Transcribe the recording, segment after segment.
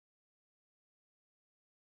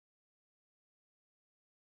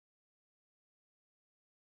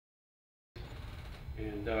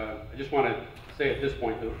And I just want to say at this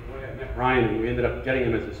point, the way I met Ryan and we ended up getting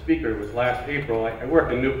him as a speaker was last April. I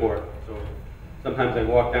work in Newport, so sometimes I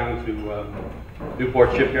walk down to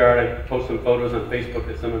Newport Shipyard. I post some photos on Facebook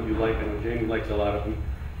that some of you like. I know Jamie likes a lot of them.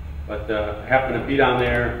 But I happened to be down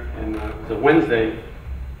there, and it was a Wednesday.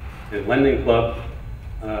 The lending club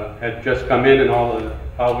had just come in, and all the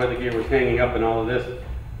foul weather gear was hanging up and all of this.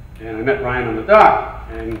 And I met Ryan on the dock,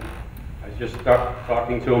 and I just started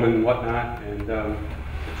talking to him and whatnot. And it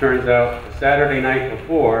turns out the Saturday night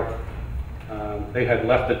before, they had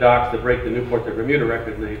left the docks to break the Newport to Bermuda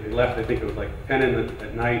record. And they left, I think it was like 10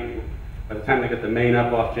 at night. By the time they got the main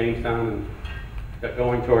up off Jamestown and got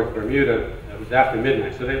going towards Bermuda, it was after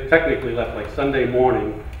midnight. So they technically left like Sunday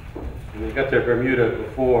morning, and they got to Bermuda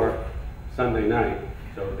before Sunday night.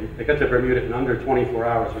 So they got to Bermuda in under 24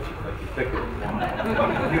 hours, which is like ridiculous.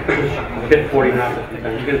 They hit 40 knots at the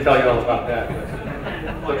time. He's going to tell you all about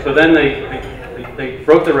that. So then they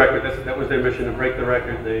broke the record. That was their mission, to break the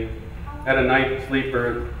record. They had a night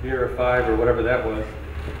sleeper, here or 5 or whatever that was,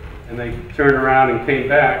 and they turned around and came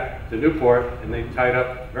back to Newport, and they tied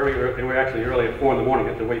up very early. They were actually early at 4 in the morning.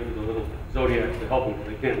 They had to wait for the little Zodiacs to help them,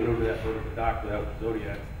 because they can't maneuver that boat to the dock without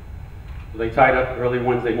Zodiacs. So they tied up early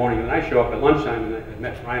Wednesday morning, and I show up at lunchtime, and I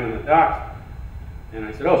met Ryan on the docks. And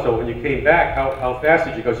I said, oh, so when you came back, how fast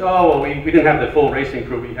did you go? So, oh, well, we didn't have the full racing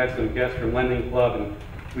crew. We had some guests from Lending Club, and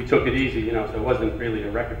we took it easy, you know, so it wasn't really a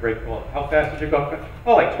record break. Well, how fast did you go?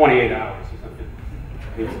 Oh, like 28 hours or something.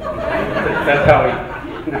 That's how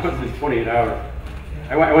he, that was his 28 hours.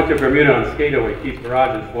 I went to Bermuda on Skateaway, Keith's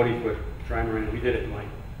Garage's 40-foot trimaran. We did it in like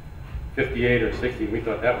 58 or 60. We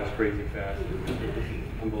thought that was crazy fast.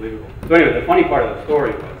 Unbelievable. So anyway, the funny part of the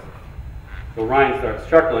story was, so Ryan starts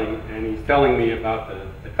chuckling, and he's telling me about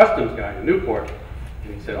the customs guy in Newport.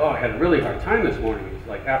 And he said, oh, I had a really hard time this morning. He's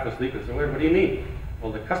like half asleep. I said, what do you mean?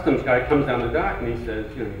 Well, the customs guy comes down the dock, and he says,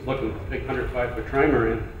 you know, he's looking at this big 105-foot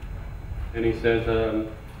trimaran, and he says,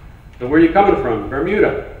 so where are you coming from?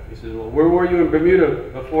 Bermuda. He says, well, where were you in Bermuda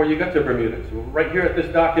before you got to Bermuda? So, well, right here at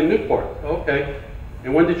this dock in Newport. Oh, okay.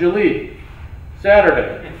 And when did you leave?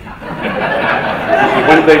 Saturday.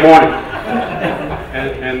 Wednesday morning.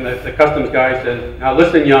 And the customs guy says, now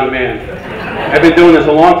listen, young man, I've been doing this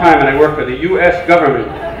a long time, and I work for the U.S. government.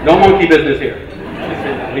 No monkey business here.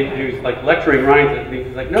 He was like lecturing Ryan, and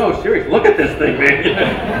he's like, no, seriously, look at this thing, man.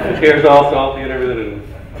 His hair's all salty and everything. And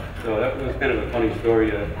so that was kind of a funny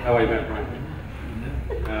story, how I met Ryan.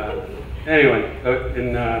 Anyway, so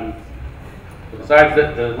besides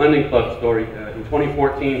the Lending Club story, in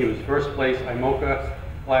 2014 he was first place IMOCA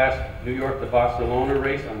class New York to Barcelona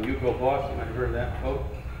race on Yugo Boss. You might have heard of that boat.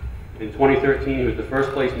 In 2013 he was the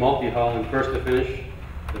first place multi-hull and first to finish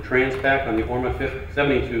the Transpac on the Orma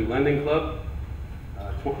 72 Lending Club.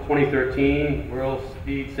 2013 World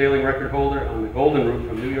Speed Sailing record holder on the Golden Route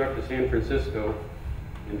from New York to San Francisco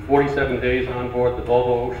in 47 days on board the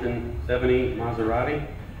Volvo Ocean 70 Maserati.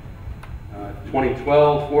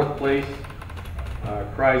 2012 fourth place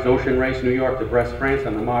Cries Ocean Race New York to Brest, France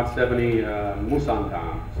on the Mod 70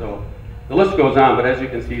 Moussantam. So the list goes on, but as you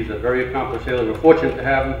can see, he's a very accomplished sailor. We're fortunate to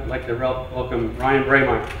have him. I'd like to welcome Ryan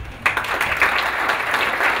Breymaier.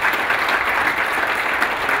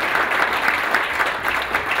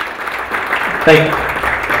 Thank you.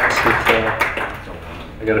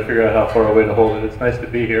 I got to figure out how far away to hold it. It's nice to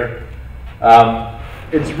be here.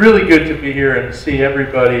 It's really good to be here and see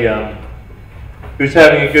everybody who's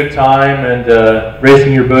having a good time and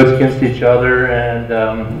racing your boats against each other and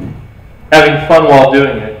having fun while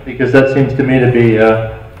doing it, because that seems to me to be,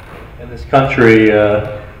 in this country,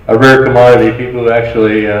 a rare commodity. People who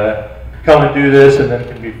actually come and do this and then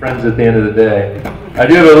can be friends at the end of the day. I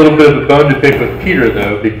do have a little bit of a bone to pick with Peter,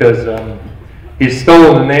 though, because he's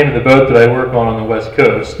stolen the name of the boat that I work on the West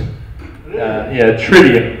Coast. Yeah,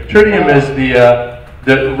 tritium. Tritium is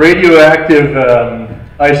the radioactive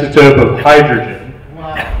isotope of hydrogen.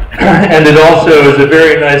 Wow. And it also is a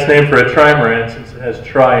very nice name for a trimaran, since it has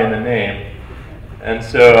tri in the name. And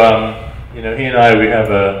so, you know, he and I, we have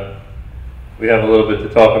a little bit to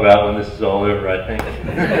talk about when this is all over, I think.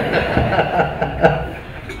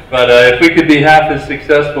 But if we could be half as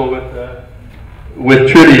successful with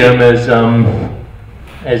tritium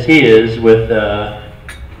as he is with,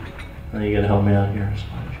 you gotta help me out here.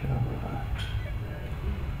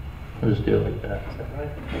 I'll just do it like that. Is that right?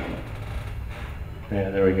 Yeah,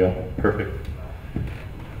 there we go. Perfect.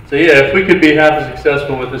 So yeah, if we could be half as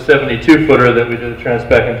successful with the 72-footer that we did the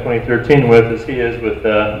Transpac in 2013 with as he is with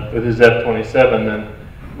his F27, then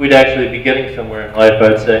we'd actually be getting somewhere in life,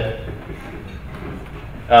 I'd say.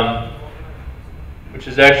 Which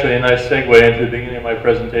is actually a nice segue into the beginning of my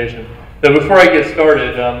presentation. So before I get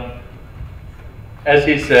started, as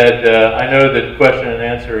he said, I know that question and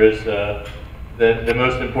answer is the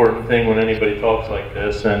most important thing when anybody talks like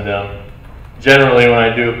this, and generally when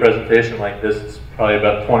I do a presentation like this, it's probably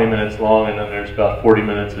about 20 minutes long, and then there's about 40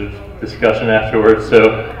 minutes of discussion afterwards.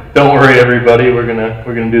 So don't worry, everybody. We're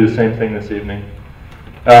gonna do the same thing this evening.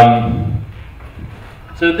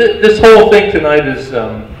 So this whole thing tonight is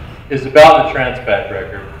about the Transpac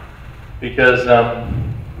record, because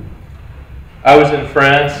I was in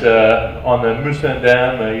France on the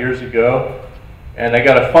Musandam years ago, and I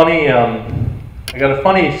got a funny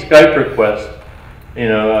Skype request. You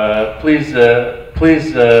know, please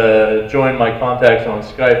join my contacts on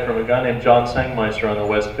Skype from a guy named John Sengmeister on the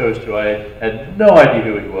West Coast, who I had no idea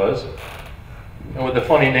who he was. And with a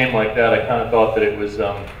funny name like that, I kind of thought that it was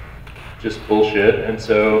just bullshit, and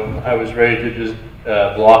so I was ready to just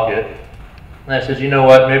block it. And I said, you know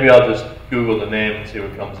what, maybe I'll just Google the name and see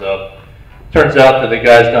what comes up. Turns out that the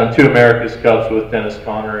guy's done 2 America's Cups with Dennis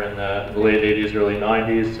Conner in the late 80s, early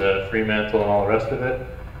 90s, Fremantle and all the rest of it.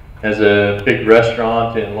 Has a big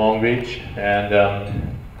restaurant in Long Beach, and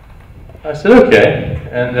I said, okay.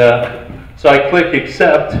 And so I click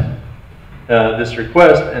accept this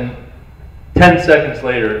request, and 10 seconds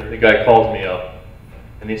later, the guy calls me up.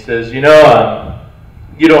 And he says, you know,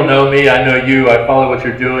 you don't know me, I know you, I follow what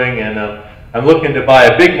you're doing, and I'm looking to buy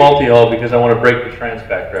a big multi-hull because I want to break the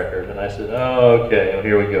Transpac record. And I said, oh, okay, well,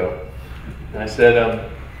 here we go. And I said,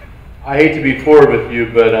 I hate to be forward with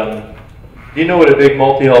you, but do you know what a big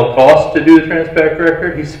multi-hull costs to do the Transpac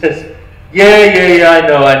record? He says, yeah, I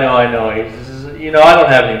know. He says, you know, I don't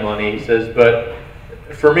have any money, he says, but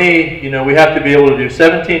for me, you know, we have to be able to do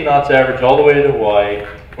 17 knots average all the way to Hawaii.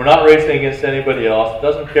 We're not racing against anybody else. It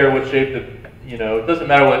doesn't care what shape it doesn't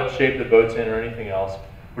matter what shape the boat's in or anything else.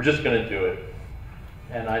 We're just going to do it.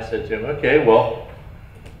 And I said to him, okay, well,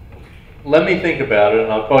 let me think about it,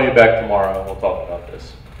 and I'll call you back tomorrow, and we'll talk about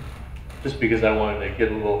this. Just because I wanted to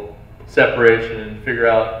get a little separation and figure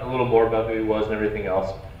out a little more about who he was and everything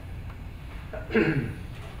else.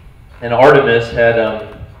 And Artemis had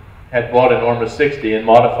bought an Orma 60 and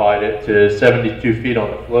modified it to 72 feet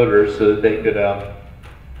on the floaters so that they could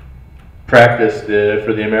practice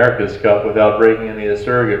for the America's Cup without breaking any of the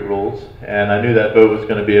surrogate rules. And I knew that boat was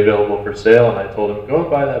going to be available for sale, and I told him, go and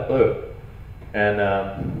buy that boat. And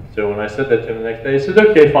so when I said that to him the next day, he said,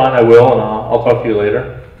 okay, fine, I will, and I'll talk to you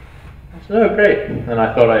later. I said, oh, great. And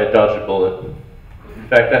I thought I had dodged a bullet. In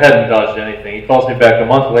fact, I hadn't dodged anything. He calls me back a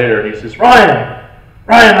month later, and he says, Ryan,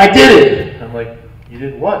 I did it. I'm like, you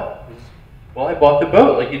did what? He says, well, I bought the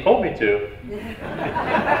boat like you told me to.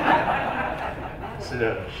 I said,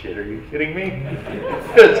 oh shit, are you kidding me?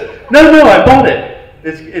 No, I bought it.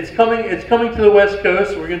 It's coming to the West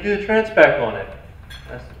Coast. We're gonna do the Transpac on it.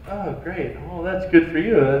 I said, oh great. Oh, that's good for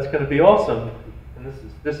you. That's gonna be awesome. And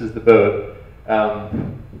this is the boat.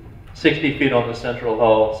 60 feet on the central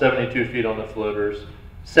hull, 72 feet on the floaters,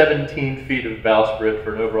 17 feet of bowsprit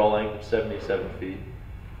for an overall length of 77 feet.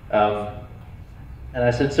 And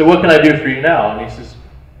I said, so what can I do for you now? And he says,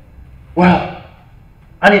 well,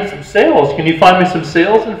 I need some sails. Can you find me some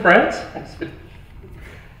sails in France?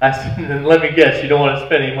 I said, then let me guess, you don't want to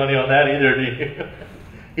spend any money on that either, do you?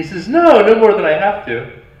 He says, no more than I have to.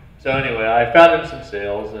 So anyway, I found him some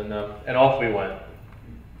sails, and off we went.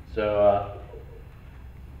 So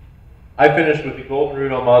I finished with the Golden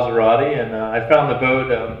Route on Maserati, and I found the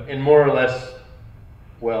boat in more or less,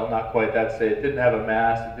 well, not quite that state. It didn't have a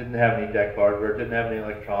mast, it didn't have any deck hardware, it didn't have any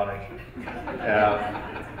electronics.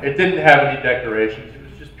 It didn't have any decorations. It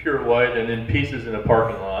was just pure white and in pieces in a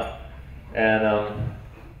parking lot. And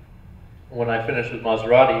when I finished with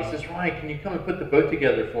Maserati, he says, Ryan, can you come and put the boat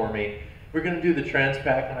together for me? We're going to do the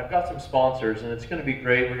Transpac, and I've got some sponsors, and it's going to be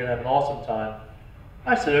great. We're going to have an awesome time.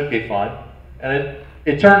 I said, okay, fine. And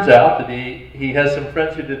it turns out that he has some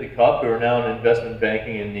friends who did the Cup who are now in investment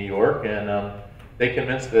banking in New York, and they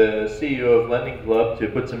convinced the CEO of Lending Club to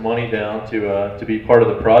put some money down to be part of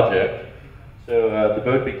the project. So the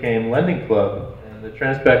boat became Lending Club, and the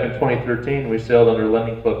Transpac in 2013 we sailed under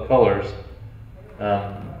Lending Club colors.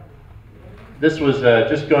 This was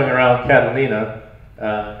just going around Catalina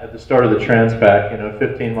at the start of the Transpac,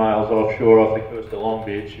 15 miles offshore off the coast of Long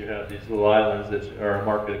Beach. You have these little islands that are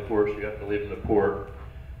marked at a course. You have to leave in the port.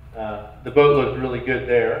 The boat looked really good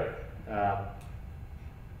there.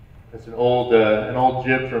 It's an old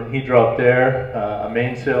jib from He Dropped There, a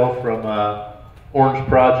mainsail from Orange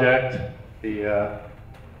Project. The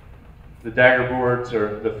dagger boards,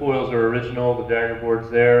 or the foils are original. The dagger boards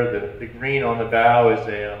there. The green on the bow is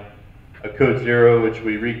a Code Zero, which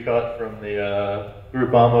we recut from the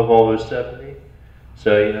Groupama Volvo 70.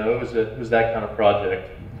 So it was that kind of project.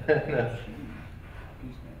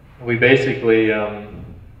 we basically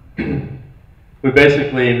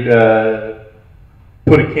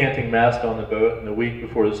put a canting mast on the boat, and the week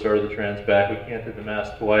before the start of the transpac, we canted the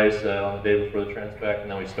mast twice on the day before the transpac,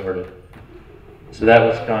 and then we started. So that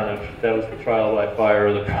was the trial by fire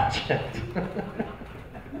of the project.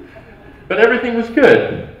 But everything was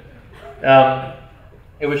good.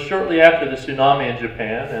 It was shortly after the tsunami in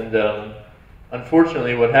Japan, and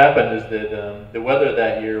unfortunately what happened is that the weather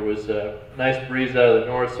that year was a nice breeze out of the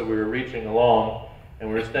north, so we were reaching along, and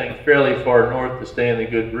we were staying fairly far north to stay in the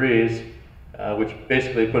good breeze, which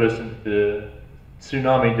basically put us into the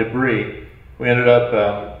tsunami debris. We ended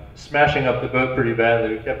up smashing up the boat pretty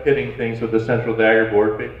badly. We kept hitting things with the central dagger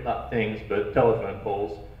board, not things, but telephone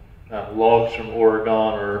poles. Logs from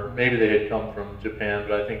Oregon, or maybe they had come from Japan,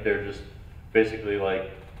 but I think they're just basically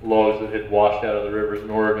like logs that had washed out of the rivers in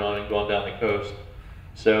Oregon and gone down the coast.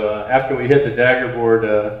 So after we hit the dagger board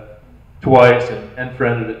twice and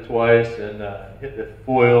end-friended it twice and hit the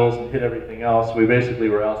foils and hit everything else, we basically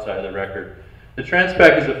were outside of the record. The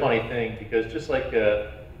transpac is a funny thing because just like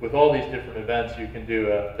with all these different events, you can do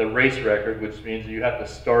the race record, which means you have to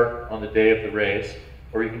start on the day of the race,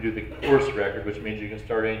 or you can do the course record, which means you can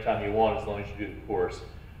start anytime you want as long as you do the course.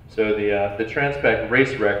 So the transpac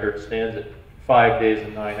race record stands at 5 days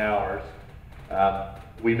and 9 hours.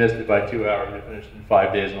 We missed it by 2 hours. We finished in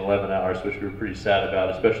 5 days and 11 hours, which we were pretty sad about,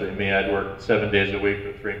 especially me. I'd worked 7 days a week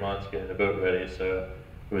for 3 months getting the boat ready, so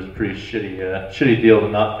it was a pretty shitty deal to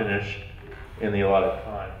not finish in the allotted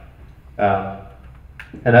time.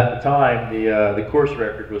 And at the time, the course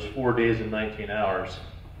record was 4 days and 19 hours.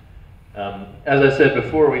 As I said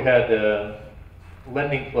before, we had a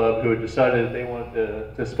Lending Club who had decided that they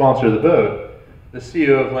wanted to sponsor the boat. The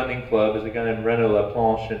CEO of Lending Club is a guy named Renaud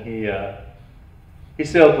Laplanche, and he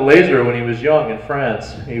sailed the laser when he was young in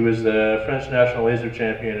France. He was the French national laser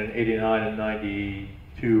champion in '89 and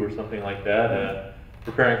 '92 or something like that,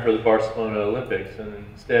 preparing for the Barcelona Olympics, and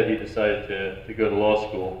instead he decided to go to law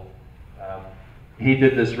school. He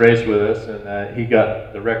did this race with us, and he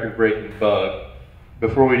got the record-breaking bug.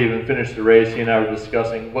 Before we'd even finished the race, he and I were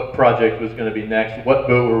discussing what project was going to be next, what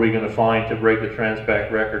boat were we going to find to break the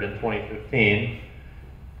transpac record in 2015.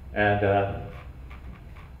 And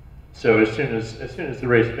so as soon as the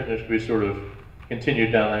race finished, we sort of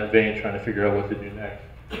continued down that vein, trying to figure out what to do next.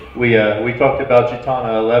 We talked about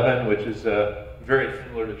Gitana 11, which is very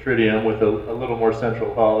similar to Tritium with a little more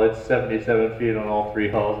central hull. It's 77 feet on all 3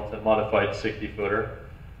 hulls. It's a modified 60-footer.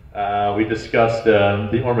 We discussed the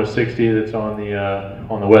Orma 60 that's on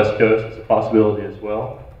the west coast. It's a possibility as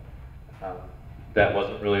well. That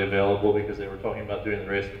wasn't really available because they were talking about doing the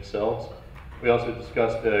race themselves. We also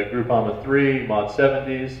discussed Group Orma 3, Mod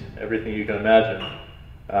 70s, everything you can imagine.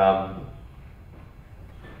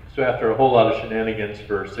 So after a whole lot of shenanigans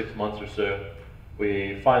for 6 months or so,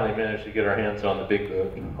 we finally managed to get our hands on the big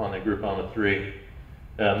boat, on the Group Orma 3.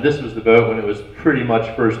 This was the boat when it was pretty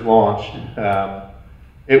much first launched.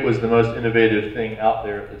 It was the most innovative thing out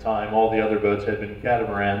there at the time. All the other boats had been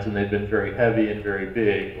catamarans, and they'd been very heavy and very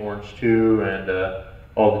big, Orange 2 and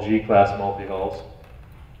all the G-class multi-hulls.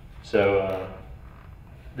 So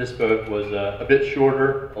this boat was a bit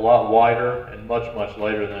shorter, a lot wider, and much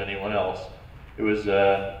lighter than anyone else. It was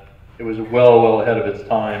well ahead of its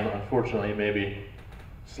time. Unfortunately, maybe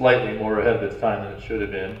slightly more ahead of its time than it should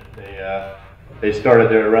have been. They started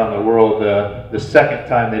there around the world. The second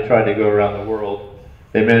time they tried to go around the world,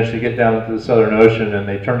 they managed to get down into the Southern Ocean, and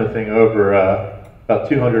they turned the thing over about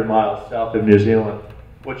 200 miles south of New Zealand.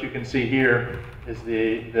 What you can see here is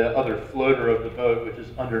the other floater of the boat, which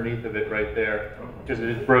is underneath of it right there, because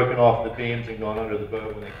it had broken off the beams and gone under the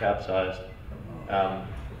boat when they capsized.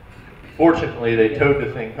 Fortunately, they towed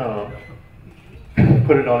the thing home,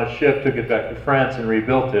 put it on a ship, took it back to France, and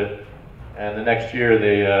rebuilt it. And the next year,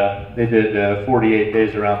 they did 48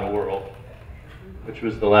 days around the world, which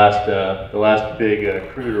was the last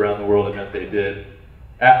big crude around the world event they did.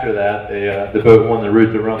 After that, the boat won the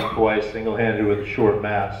Route de Rome twice, single-handed with a short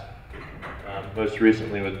mast, most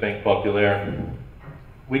recently with Banque Populaire.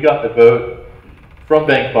 We got the boat from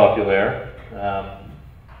Banque Populaire.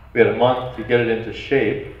 We had a month to get it into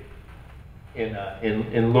shape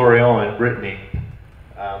in Lorient in Brittany.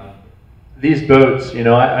 These boats, you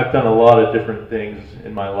know, I've done a lot of different things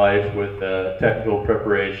in my life with technical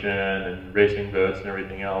preparation and racing boats and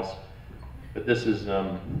everything else, but this is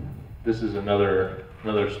another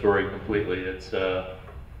story completely. It's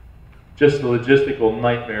just the logistical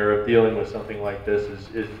nightmare of dealing with something like this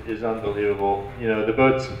is unbelievable. You know, the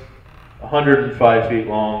boat's 105 feet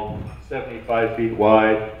long, 75 feet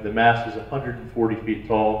wide. The mast is 140 feet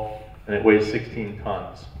tall, and it weighs 16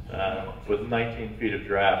 tons. With 19 feet of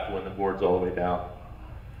draft when the board's all the way down.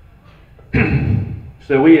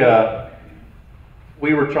 So we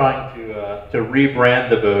were trying to rebrand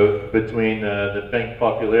the boat between the Banque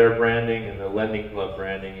Populaire branding and the Lending Club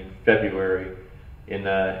branding in February in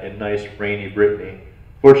nice rainy Brittany.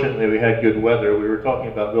 Fortunately, we had good weather. We were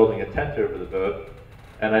talking about building a tent over the boat,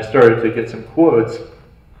 and I started to get some quotes.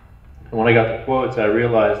 And when I got the quotes, I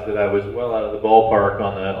realized that I was well out of the ballpark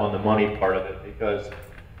on the money part of it, because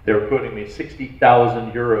they were quoting me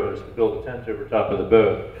 60,000 euros to build a tent over top of the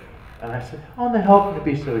boat. And I said, how in the hell can it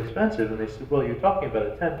be so expensive? And they said, well, you're talking about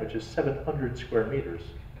a tent which is 700 square meters.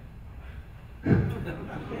 And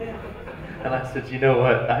I said, you know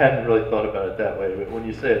what? I hadn't really thought about it that way, but when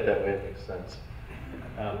you say it that way, it makes sense.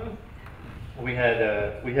 We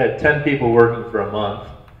had 10 people working for a month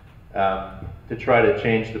to try to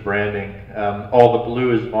change the branding. All the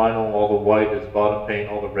blue is vinyl, all the white is bottom paint,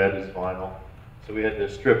 all the red is vinyl. So we had to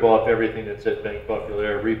strip off everything that said Banque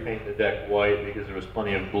Populaire, repaint the deck white because there was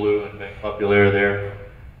plenty of blue in Banque Populaire there,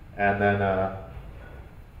 and then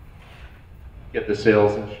get the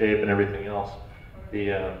sails in shape and everything else.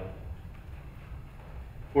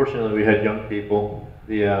 Fortunately, we had young people.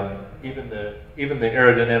 Even the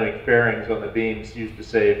aerodynamic fairings on the beams used to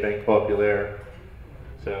say Banque Populaire.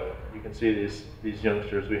 So you can see these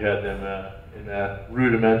youngsters. We had them in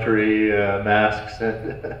rudimentary masks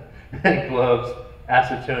and and gloves,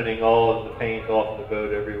 acetoning all of the paint off of the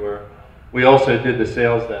boat everywhere. We also did the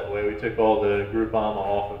sails that way. We took all the Groupama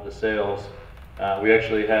off of the sails. We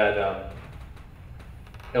actually had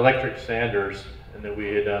electric sanders, and then we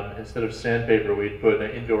had, instead of sandpaper, we'd put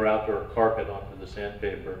an indoor-outdoor carpet onto the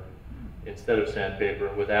sandpaper instead of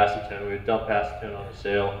sandpaper with acetone. We would dump acetone on the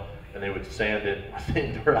sail, and they would sand it with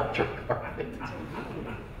indoor-outdoor carpet.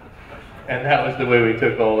 And that was the way we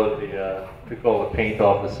took all of the paint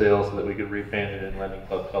off the sails so that we could repaint it in Lending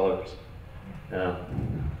Club colors.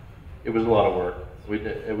 It was a lot of work. We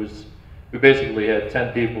basically had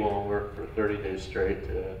 10 people and worked for 30 days straight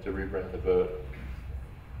to rebrand the boat.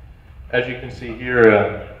 As you can see here,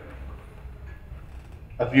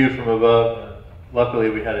 a view from above. Luckily,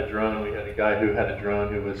 we had a drone. We had a guy who had a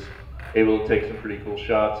drone who was able to take some pretty cool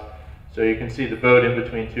shots. So you can see the boat in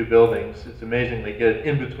between two buildings. It's amazing they get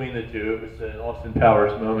in between the two. It was an Austin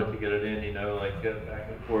Powers moment to get it in, you know, like back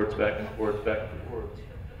and forth, back and forth, back and forth.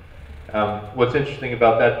 What's interesting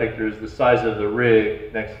about that picture is the size of the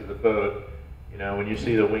rig next to the boat. You know, when you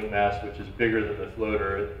see the wing mast, which is bigger than the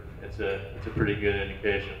floater, it's a pretty good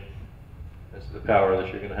indication as to the power that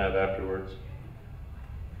you're going to have afterwards.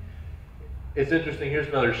 It's interesting. Here's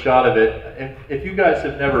another shot of it. If you guys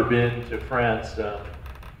have never been to France,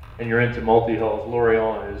 and you're into multi-hulls,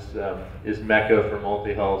 Lorient is Mecca for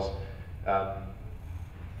multi-hulls.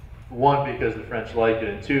 One, because the French like it,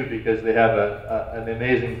 and two, because they have an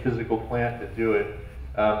amazing physical plant to do it.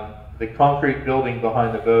 The concrete building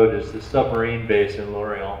behind the boat is the submarine base in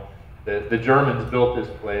Lorient. The Germans built this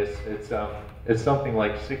place. It's something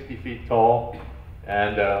like 60 feet tall,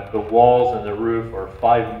 and the walls and the roof are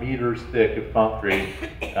 5 meters thick of concrete,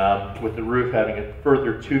 with the roof having a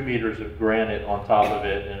further 2 meters of granite on top of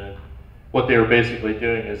it. And what they were basically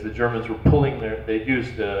doing is the Germans were they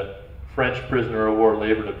used French prisoner of war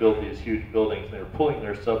labor to build these huge buildings, and they were pulling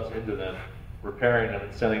their subs into them, repairing them,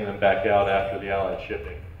 and sending them back out after the Allied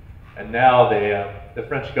shipping. And now the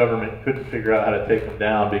French government couldn't figure out how to take them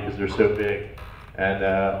down because they're so big. And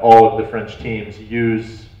all of the French teams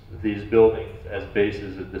use these buildings as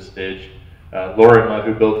bases at this stage. Lorima,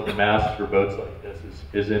 who builds the masts for boats like this,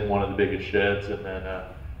 is in one of the biggest sheds, and then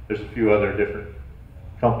there's a few other different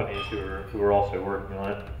companies who are also working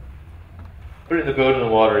on it. Putting the boat in the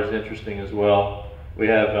water is interesting as well. We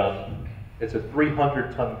have, it's a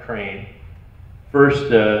 300-ton crane. First,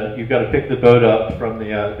 you've got to pick the boat up from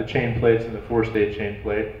the chain plates and the four-stage chain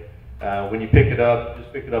plate. When you pick it up,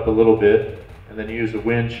 just pick it up a little bit, and then you use a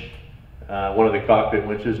winch, one of the cockpit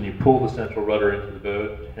winches, and you pull the central rudder into the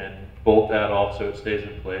boat and bolt that off so it stays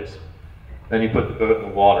in place. Then you put the boat in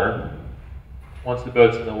the water. Once the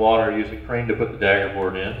boat's in the water, use a crane to put the dagger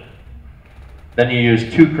board in. Then you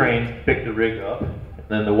use 2 cranes to pick the rig up, and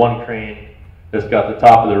then the one crane that's got the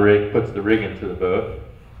top of the rig puts the rig into the boat.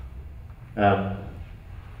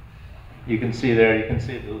 You can see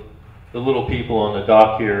the little people on the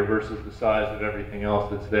dock here versus the size of everything else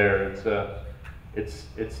that's there.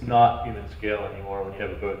 It's not human scale anymore when you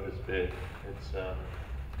have a boat this big. It's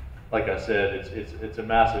like I said, it's a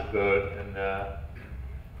massive boat, and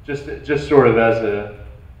just sort of as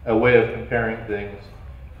a way of comparing things,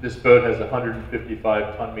 this boat has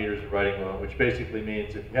 155 ton-meters of riding moment, which basically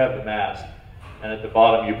means if you have the mast and at the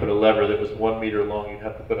bottom you put a lever that was 1 meter long, you'd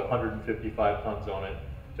have to put 155 tons on it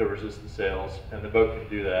to resist the sails, and the boat can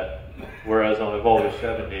do that. Whereas on a Volvo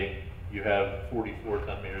 70, you have 44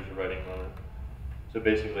 ton-meters of writing moment. So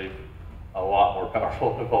basically, a lot more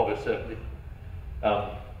powerful than a Volvo 70.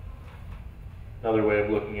 Another way of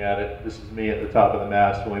looking at it, this is me at the top of the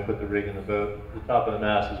mast when we put the rig in the boat. The top of the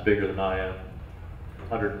mast is bigger than I am,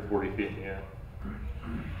 140 feet in the air.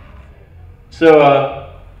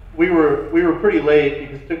 So we were pretty late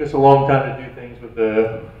because it took us a long time to do things with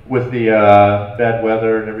the bad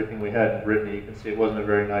weather and everything we had in Brittany. You can see it wasn't a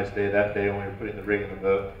very nice day that day when we were putting the rig in the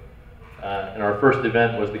boat. And our first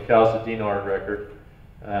event was the Calsa Dinard record.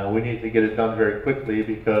 We needed to get it done very quickly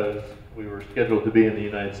because we were scheduled to be in the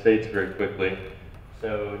United States very quickly.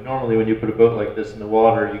 So normally when you put a boat like this in the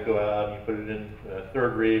water, you go out and you put it in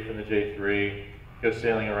third reef in the J3, go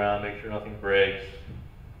sailing around, make sure nothing breaks.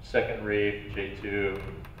 Second reef, J2,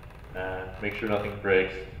 make sure nothing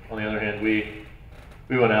breaks. On the other hand, we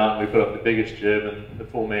went out and we put up the biggest jib and the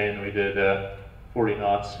full main. We did 40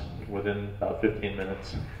 knots within about 15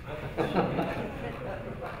 minutes.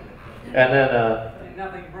 And then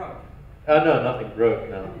nothing broke. Oh no, nothing broke.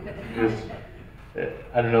 No,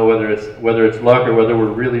 I don't know whether it's luck or whether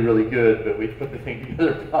we're really good, but we put the thing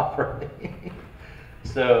together properly.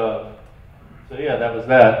 So yeah, that was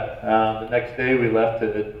that. The next day we left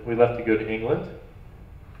to go to England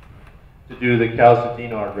to do the Calsa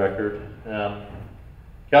Dinard record.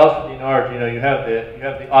 Calsa Dinard, you know, you have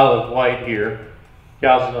the Isle of Wight here.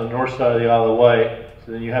 Calsa's on the north side of the Isle of Wight,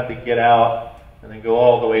 so then you have to get out and then go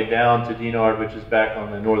all the way down to Dinard, which is back on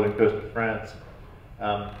the northern coast of France.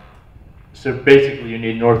 So basically you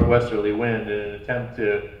need northwesterly wind in an attempt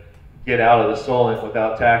to get out of the Solent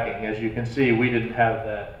without tacking. As you can see, we didn't have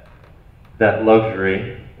that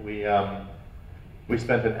luxury. We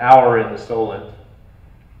spent an hour in the Solent,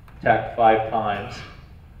 tacked 5 times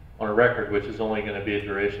on a record, which is only going to be a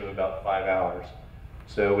duration of about 5 hours.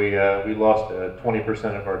 So we lost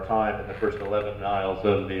 20% of our time in the first 11 miles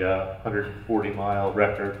of the 140-mile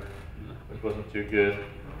record, which wasn't too good.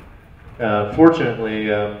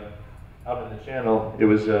 Fortunately, out in the channel, it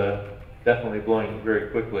was definitely blowing very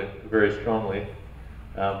quickly, very strongly.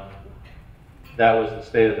 That was the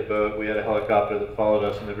state of the boat. We had a helicopter that followed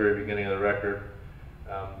us in the very beginning of the record,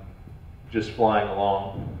 just flying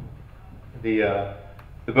along.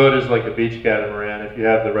 The boat is like a beach catamaran. If you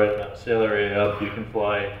have the right amount of sail area up, you can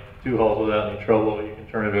fly 2 hulls without any trouble. You can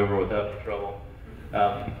turn it over without any trouble.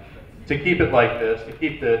 To keep it like this, to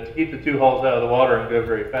keep the 2 hulls out of the water and go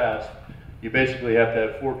very fast, you basically have to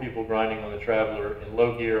have 4 people grinding on the Traveler in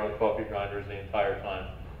low gear on coffee grinders the entire time.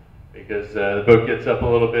 Because the boat gets up a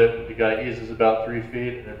little bit, the guy eases about 3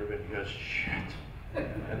 feet, and everybody goes, shit.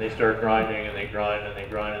 And they start grinding, and they grind, and they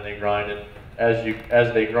grind, and they grind. And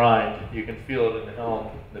as they grind, you can feel it in the helm.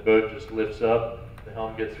 The boat just lifts up, the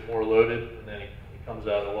helm gets more loaded, and then it comes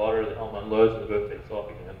out of the water, the helm unloads, and the boat takes off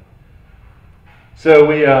again. So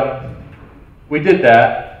we did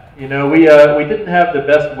that. You know, we didn't have the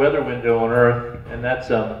best weather window on Earth, and that's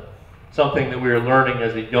something that we were learning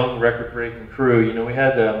as a young record-breaking crew. You know, we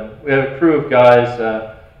had a crew of guys,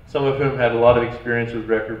 some of whom had a lot of experience with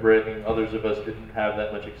record-breaking. Others of us didn't have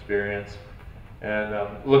that much experience. And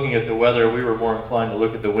looking at the weather, we were more inclined to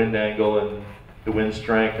look at the wind angle and the wind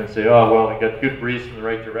strength and say, oh, well, we got good breeze from the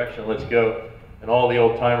right direction, let's go. And all the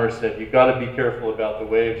old timers said, you've got to be careful about the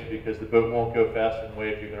waves because the boat won't go fast in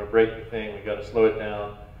waves. You're going to break the thing. We've got to slow it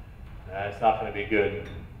down. It's not going to be good.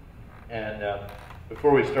 And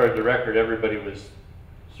before we started the record, everybody was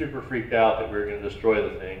super freaked out that we were going to destroy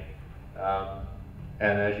the thing.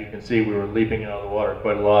 And as you can see, we were leaping out of the water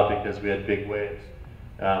quite a lot because we had big waves.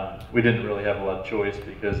 We didn't really have a lot of choice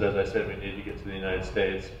because, as I said, we needed to get to the United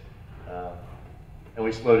States. And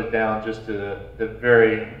we slowed it down just to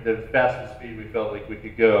the fastest speed we felt like we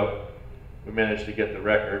could go. We managed to get the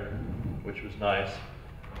record, which was nice.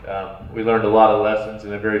 We learned a lot of lessons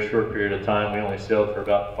in a very short period of time. We only sailed for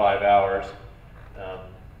about 5 hours.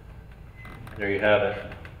 There you have it.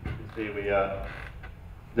 You can see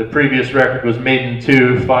the previous record was Maiden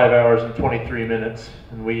 2, 5 hours and 23 minutes,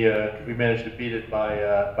 and we managed to beat it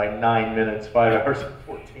by 9 minutes, 5 hours and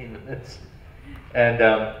 14 minutes.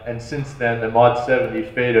 And since then, the Mod 70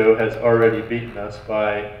 Fado has already beaten us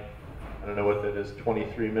by, I don't know what that is,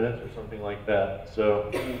 23 minutes or something like that.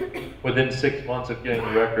 So within 6 months of getting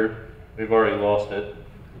the record, we've already lost it.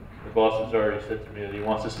 The boss has already said to me that he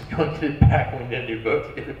wants us to go and get it back when we get a new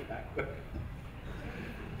boat to get it back with.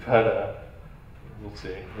 But we'll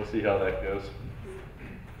see. We'll see how that goes.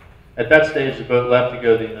 At that stage, the boat left to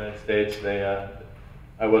go to the United States.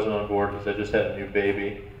 I wasn't on board because I just had a new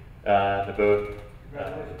baby. The boat.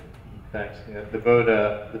 Thanks. Yeah, the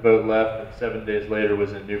boat left, and 7 days later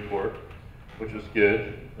was in Newport, which was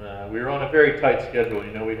good. We were on a very tight schedule.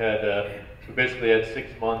 You know, we had we basically had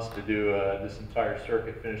 6 months to do this entire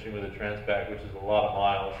circuit, finishing with a transpac, which is a lot of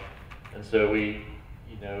miles. And so we,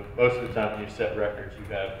 you know, most of the time when you set records, you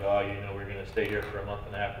have, you know, we're going to stay here for a month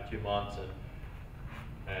and a half or 2 months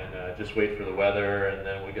and just wait for the weather, and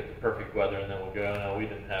then we get the perfect weather, and then we'll go. No, we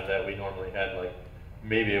didn't have that. We normally had like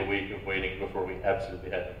maybe a week of waiting before we absolutely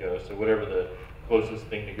had to go. So whatever the closest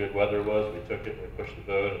thing to good weather was, we took it and we pushed the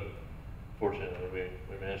boat. And fortunately,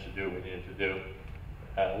 we managed to do what we needed to do.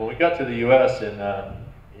 When we got to the U.S. in the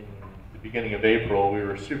beginning of April, we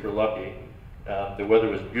were super lucky. The weather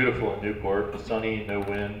was beautiful in Newport, sunny, no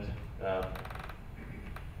wind.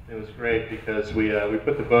 It was great because we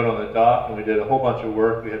put the boat on the dock and we did a whole bunch of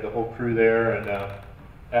work. We had the whole crew there, and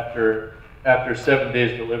after 7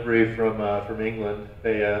 days delivery from England,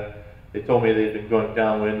 they told me they'd been going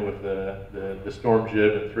downwind with the storm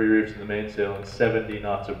jib and 3 reefs in the mainsail and 70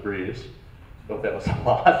 knots of breeze. Thought that was a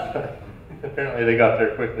lot, but apparently they got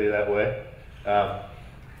there quickly that way.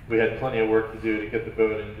 We had plenty of work to do to get the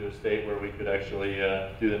boat into a state where we could actually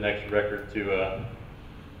do the next record to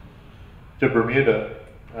Bermuda.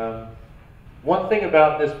 One thing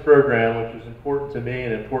about this program, which was important to me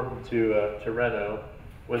and important to Renault,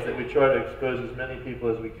 was that we tried to expose as many people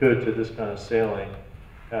as we could to this kind of sailing.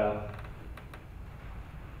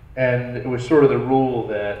 And it was sort of the rule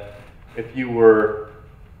that if you were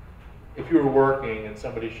working and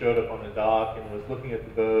somebody showed up on the dock and was looking at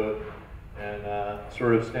the boat and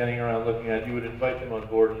sort of standing around looking at it, you would invite them on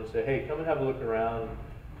board and you'd say, hey, come and have a look around,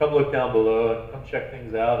 come look down below and come check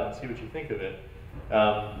things out and see what you think of it.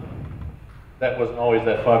 That wasn't always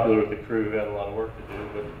that popular with the crew who had a lot of work to do,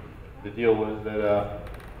 but the deal was that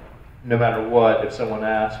no matter what, if someone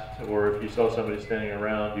asked or if you saw somebody standing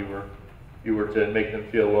around, you were to make them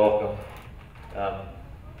feel welcome.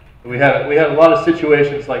 We had a lot of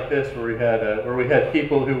situations like this where we had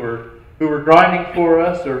people who were grinding for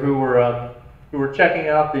us or who were checking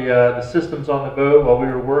out the systems on the boat while we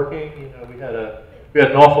were working. You know, we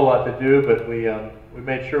had an awful lot to do, but we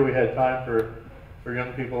made sure we had time for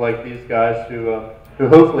young people like these guys who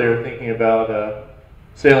hopefully are thinking about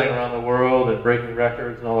sailing around the world and breaking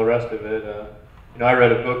records and all the rest of it. You know, I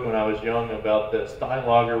read a book when I was young about the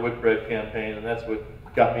Steinlager Whitbread campaign, and that's what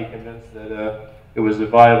got me convinced that it was a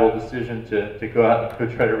viable decision to go out and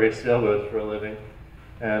go try to race sailboats for a living.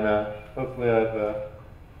 And hopefully I've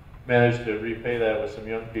managed to repay that with some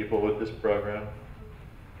young people with this program.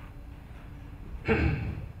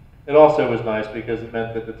 It also was nice because it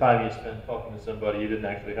meant that the time you spent talking to somebody, you didn't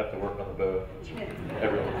actually have to work on the boat, which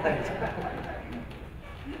everyone likes.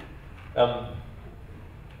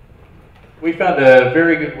 We found a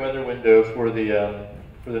very good weather window for the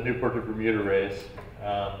Newport to Bermuda race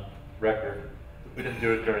record. We didn't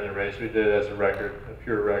do it during the race. We did it as a record, a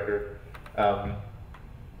pure record.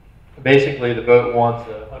 Basically, the boat wants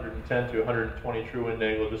a 110 to 120 true wind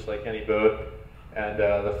angle, just like any boat. And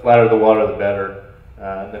the flatter the water, the better.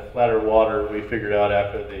 And the flatter water, we figured out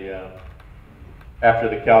after the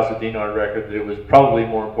Calça Dinard record that it was probably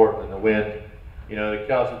more important than the wind. You know, the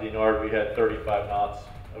Calça Dinard, we had 35 knots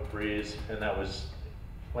of breeze, and that was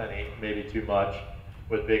plenty, maybe too much,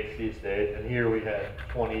 with big sea state. And here we had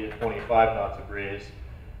 20 to 25 knots of breeze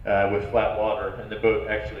with flat water, and the boat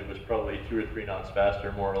actually was probably 2 or 3 knots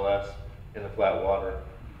faster, more or less, in the flat water.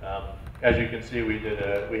 As you can see, we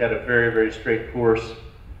had a very, very straight course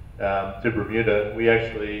to Bermuda. We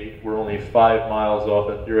actually were only 5 miles off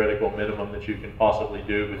the theoretical minimum that you can possibly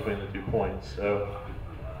do between the 2 points. So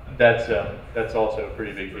that's also a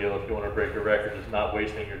pretty big deal if you want to break a record. It's not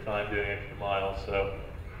wasting your time doing extra miles. So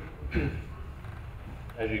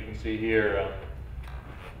as you can see here,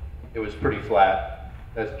 it was pretty flat.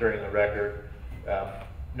 That's during the record.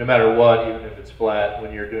 No matter what, even if it's flat,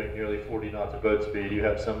 when you're doing nearly 40 knots of boat speed, you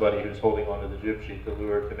have somebody who's holding onto the jib sheet to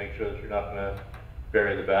lure to make sure that you're not going to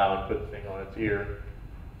bury the bow and put the thing on its ear.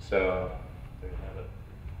 So there you have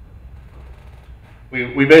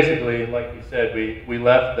it. We basically, like you said, we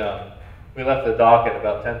left the dock at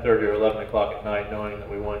about 10:30 or 11 o'clock at night, knowing that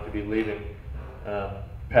we wanted to be leaving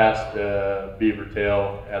past Beaver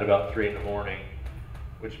Tail at about 3 in the morning,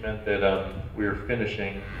 which meant that we were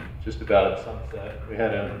finishing just about at sunset. We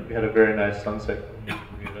had a very nice sunset in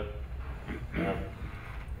Bermuda,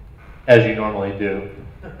 as you normally do.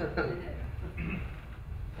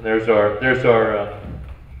 And there's our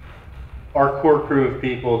core crew of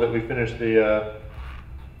people that we finished the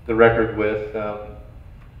record with.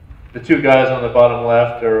 The 2 guys on the bottom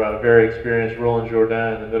left are very experienced. Roland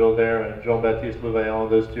Jourdain in the middle there, and Jean-Baptiste Levaillant.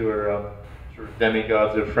 Those 2 are sort of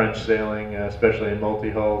demigods of French sailing, especially in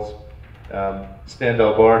multi-hulls. Stan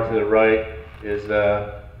Delbar to the right is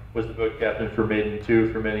was the boat captain for Maiden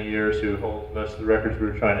 2 for many years, who holds most of the records we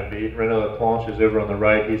were trying to beat. Renaud Laplanche is over on the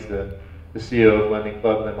right. He's the CEO of Lending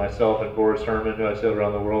Club, and then myself and Boris Herman, who I sail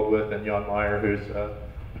around the world with, and Jan Meyer,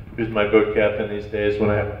 who's my boat captain these days when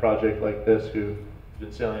I have a project like this, who's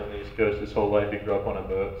been sailing on the East Coast his whole life. He grew up on a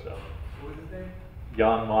boat. So. What was his name?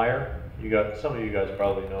 Jan Meyer. Some of you guys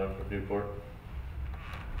probably know him from Newport.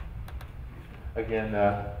 Again,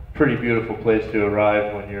 pretty beautiful place to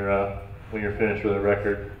arrive when you're finished with a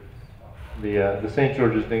record. The St.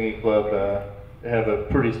 George's Dinghy Club, they have a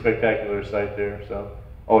pretty spectacular site there, so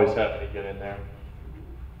always happy to get in there.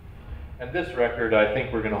 And this record, I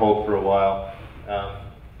think we're going to hold for a while.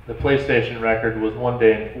 The PlayStation record was 1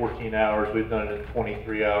 day and 14 hours. We've done it in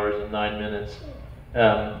 23 hours and 9 minutes,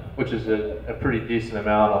 which is a pretty decent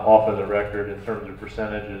amount off of the record in terms of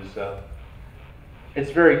percentages. It's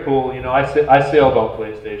very cool. You know, I sailed on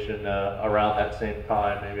PlayStation around that same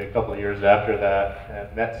time, maybe a couple of years after that,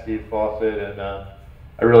 and met Steve Fawcett, and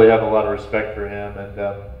I really have a lot of respect for him. And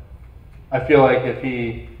I feel like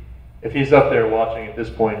if he's up there watching at this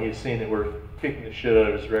point, he's seen that we're kicking the shit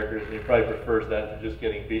out of his record, and he probably prefers that to just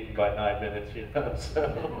getting beaten by 9 minutes, you know.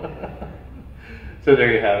 So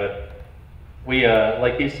there you have it. We,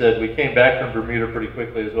 like he said, we came back from Bermuda pretty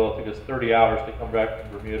quickly as well. It took us 30 hours to come back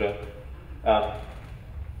from Bermuda.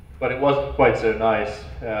 But it wasn't quite so nice.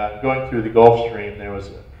 Going through the Gulf Stream, there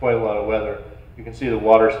was quite a lot of weather. You can see the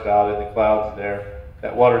water spout in the clouds there.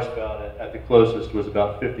 That water spout at the closest was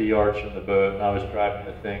about 50 yards from the boat, and I was driving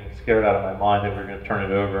the thing, scared out of my mind that we were going to turn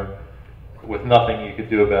it over with nothing you could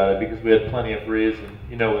do about it, because we had plenty of breeze, and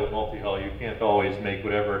you know, with a multi-hull, you can't always make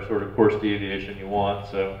whatever sort of course deviation you want.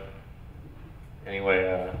 So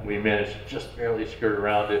anyway, we managed to just barely skirt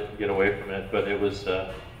around it and get away from it, but it was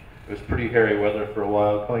pretty hairy weather for a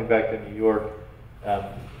while. Coming back to New York,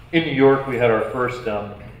 in New York we had our first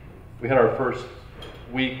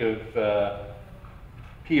week of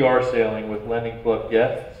PR sailing with Lending Club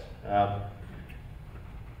guests.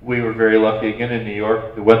 We were very lucky again in New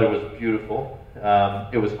York. The weather was beautiful.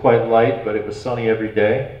 It was quite light, but it was sunny every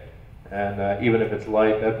day. And even if it's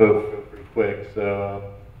light, that boat will go pretty quick. So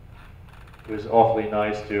it was awfully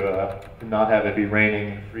nice to not have it be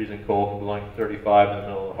raining and freezing cold and blowing 35 in the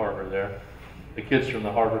middle of the harbor there. The kids from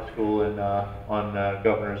the harbor school on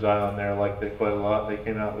Governor's Island there liked it quite a lot. They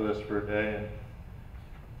came out with us for a day and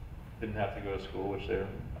didn't have to go to school, which they're,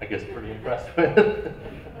 I guess, pretty impressed with.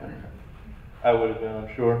 I would have been,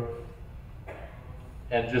 I'm sure.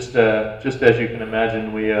 And just as you can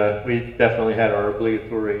imagine, we definitely had our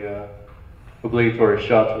obligatory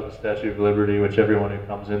shots with the Statue of Liberty, which everyone who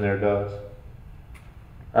comes in there does.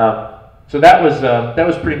 So that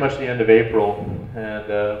was pretty much the end of April, and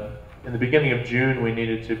in the beginning of June, we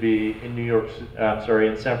needed to be in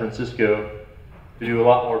in San Francisco to do a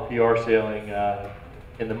lot more PR sailing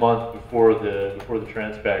in the month before the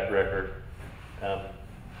Transpac record.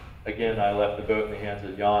 Again, I left the boat in the hands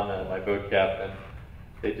of Jan, my boat captain.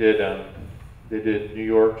 They did New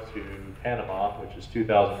York to Panama, which is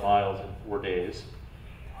 2,000 miles in 4 days.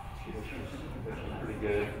 Which is pretty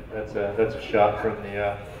good. That's a shot from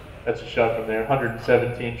there.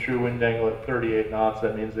 117 true wind angle at 38 knots.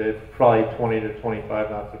 That means they had probably 20 to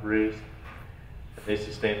 25 knots of breeze. They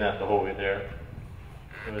sustained that the whole way there.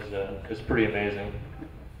 It was pretty amazing.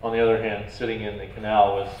 On the other hand, sitting in the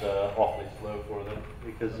canal was awfully slow for them,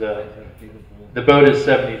 because the boat is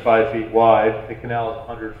 75 feet wide. The canal is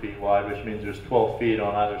 100 feet wide, which means there's 12 feet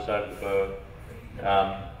on either side of the boat.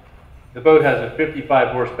 The boat has a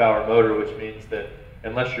 55 horsepower motor, which means that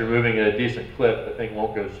unless you're moving at a decent clip, the thing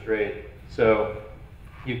won't go straight. So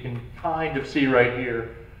you can kind of see right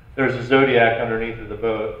here, there's a Zodiac underneath of the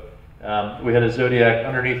boat. We had a Zodiac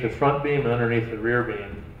underneath the front beam and underneath the rear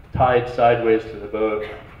beam, tied sideways to the boat,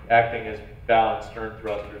 acting as bow and stern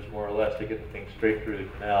thrusters, more or less, to get the thing straight through the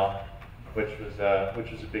canal, which was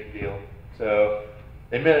a big deal. So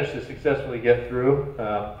they managed to successfully get through.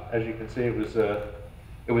 As you can see, it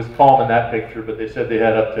was calm in that picture, but they said they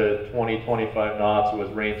had up to 20, 25 knots. It was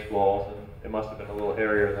rain squalls, and it must have been a little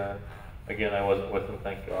hairier then. Again, I wasn't with them,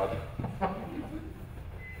 thank God.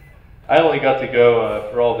 I only got to go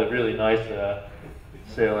for all the really nice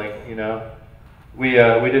sailing, you know. We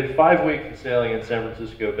did 5 weeks of sailing in San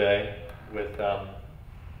Francisco Bay with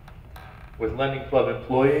Lending Club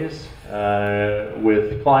employees,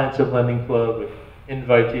 with clients of Lending Club, with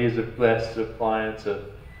invitees of guests of clients,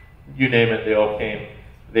 you name it, they all came.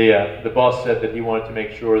 The boss said that he wanted to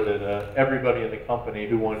make sure that everybody in the company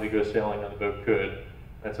who wanted to go sailing on the boat could.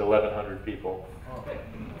 That's 1,100 people.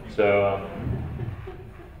 So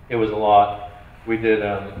it was a lot. We did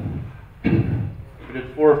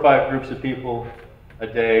 4 or 5 groups of people a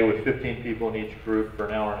day with 15 people in each group for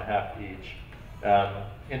an hour and a half each.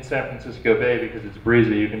 In San Francisco Bay, because it's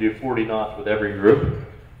breezy, you can do 40 knots with every group,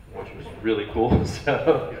 which was really cool.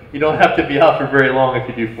 So you don't have to be out for very long if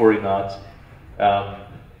you do 40 knots.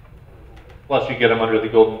 Plus you get them under the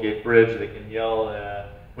Golden Gate Bridge. They can yell.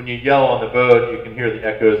 When you yell on the boat, you can hear the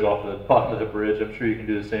echoes off the bottom of the bridge. I'm sure you can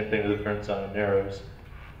do the same thing with the Fernsone and Narrows.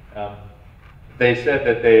 They said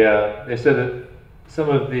that some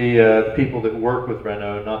of the people that work with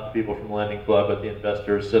Renault, not the people from the Landing Club, but the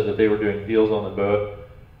investors, said that they were doing deals on the boat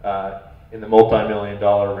in the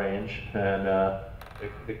multi-million-dollar range. And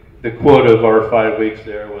the quote of our 5 weeks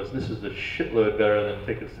there was, "This is a shitload better than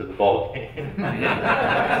tickets to the ball game."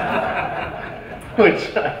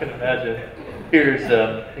 Which I can imagine.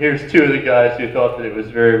 Here's two of the guys who thought that it was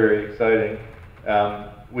very, very exciting.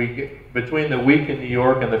 Between the week in New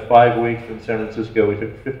York and the 5 weeks in San Francisco, we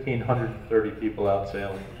took 1,530 people out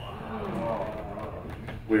sailing.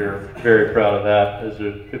 We were very proud of that. As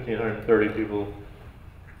there's 1,530 people,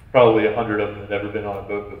 probably 100 of them had never been on a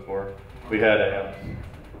boat before. We had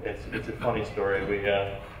it's a funny story.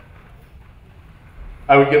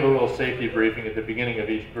 I would give a little safety briefing at the beginning of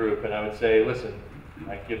each group, and I would say, listen,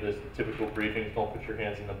 I give this typical briefings, don't put your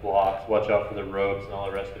hands in the blocks, watch out for the ropes and all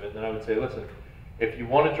the rest of it. And then I would say, listen, if you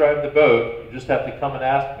want to drive the boat, you just have to come and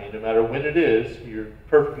ask me. No matter when it is, you're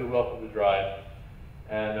perfectly welcome to drive.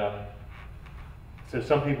 And so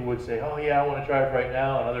some people would say, oh yeah, I want to drive right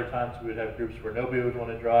now. And other times we would have groups where nobody would want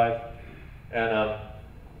to drive. And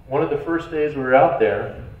one of the first days we were out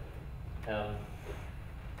there,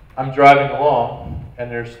 I'm driving along, and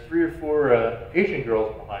there's 3 or 4 Asian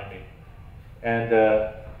girls behind me. And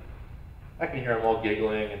I can hear them all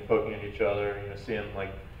giggling and poking at each other, see them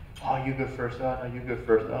like, oh, you go first, oh, no, you go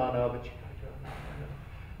first, oh, no, but you go, no, no.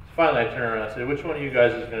 So finally I turn around and say, which one of you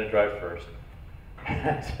guys is going to drive first?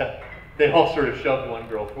 And they all sort of shoved one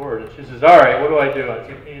girl forward, and she says, all right, what do I do? I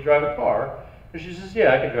said, can you drive a car? And she says,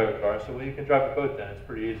 yeah, I can drive a car. I said, well, you can drive a boat then. It's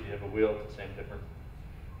pretty easy. You have a wheel, it's the same difference.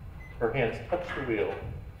 Her hands touch the wheel,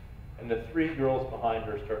 and the 3 girls behind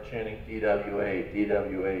her start chanting, DWA,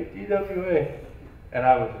 DWA, DWA. And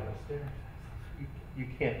I was in hysterics. You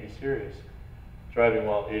can't be serious. Driving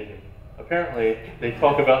while Asian. Apparently, they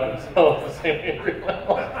talk about themselves the same way everyone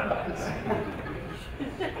else does.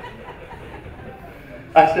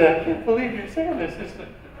 I said, I can't believe you're saying this.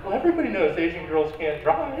 Well, everybody knows Asian girls can't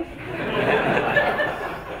drive.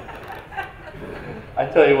 I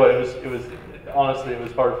tell you what, it was honestly, it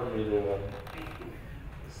was hard for me to, it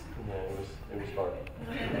was hard.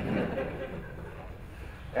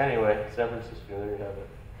 Anyway, San Francisco, there you have it.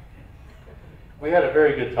 We had a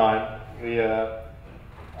very good time. We,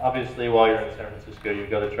 obviously, while you're in San Francisco, you've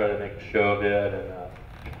got to try to make a show of it, and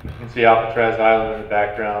you can see Alcatraz Island in the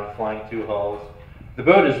background, flying 2 hulls. The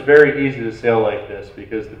boat is very easy to sail like this,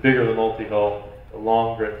 because the bigger the multi-hull, the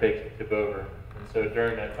longer it takes to tip over. And so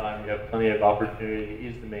during that time, you have plenty of opportunity to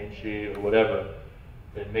ease the main sheet or whatever,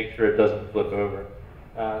 and make sure it doesn't flip over.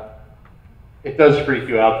 It does freak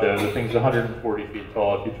you out though. The thing's 140 feet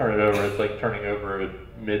tall. If you turn it over, it's like turning over a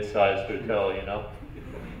mid-sized hotel,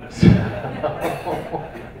 So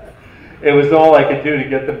it was all I could do to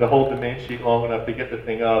get them to hold the main sheet long enough to get the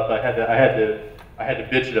thing up. I had to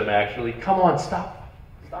bitch at them actually. Come on, stop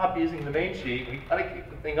using the main sheet. We gotta keep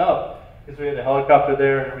the thing up because we had a helicopter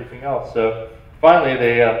there and everything else. So finally,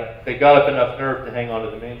 they got up enough nerve to hang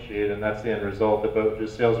onto the main sheet, and that's the end result. The boat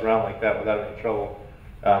just sails around like that without any trouble.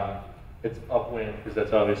 It's upwind, because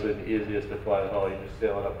that's obviously the easiest to fly the hull. You just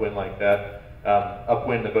sail it upwind like that.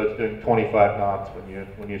 Upwind, the boat's doing 25 knots when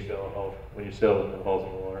you sail a hull, when you sail with no hulls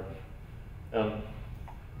in the water.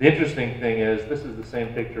 The interesting thing is, this is the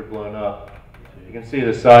same picture blown up. You can see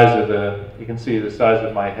the size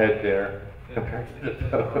of my head there compared to the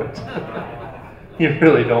boat. You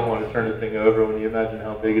really don't want to turn the thing over when you imagine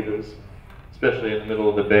how big it is, especially in the middle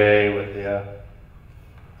of the bay with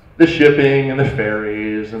the shipping and the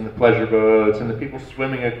ferries and the pleasure boats and the people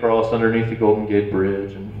swimming across underneath the Golden Gate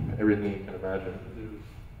Bridge and everything you can imagine.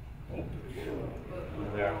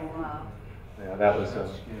 There. Yeah,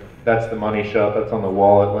 that's the money shot. That's on the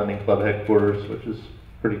wall at Landing Club headquarters, which is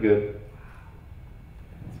pretty good.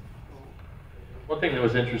 One thing that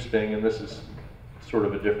was interesting, and this is sort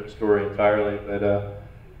of a different story entirely, but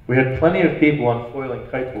we had plenty of people on foiling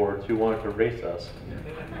kiteboards who wanted to race us.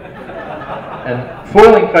 And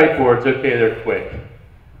foiling kiteboards, okay, they're quick.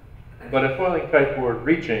 But a foiling kiteboard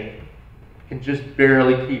reaching can just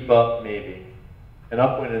barely keep up, maybe. And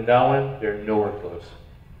upwind and downwind, they're nowhere close.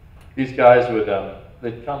 These guys would,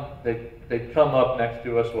 they'd come up next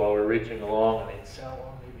to us while we're reaching along, and they'd sail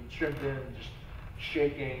along, they'd be trimmed in, just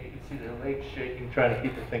shaking. You could see their legs shaking, trying to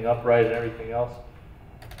keep the thing upright and everything else.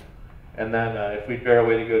 And then if we'd bear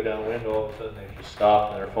away to go downwind, all of a sudden they just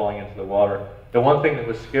stop and they're falling into the water. The one thing that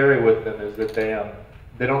was scary with them is that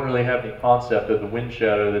they don't really have any concept of the wind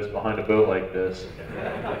shadow that's behind a boat like this,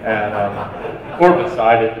 and or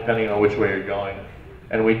beside it, depending on which way you're going.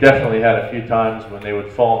 And we definitely had a few times when they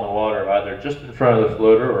would fall in the water, either just in front of the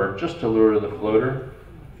floater or just to lure the floater,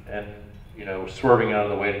 and swerving out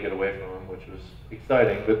of the way to get away from them, which was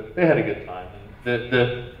exciting. But they had a good time.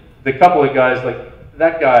 The couple of guys, like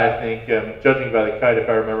that guy, I think, judging by the kite, if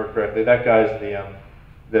I remember correctly, that guy's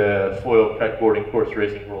the foil kiteboarding course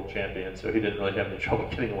racing world champion, so he didn't really have any trouble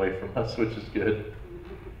getting away from us, which is good.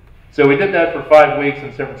 So we did that for 5 weeks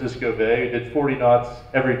in San Francisco Bay. We did 40 knots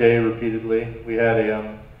every day repeatedly. We had a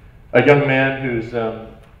young man who's a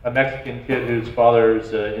Mexican kid whose father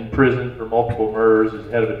is in prison for multiple murders, is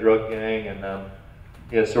head of a drug gang, and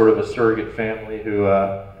he has sort of a surrogate family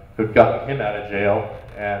who'd gotten him out of jail,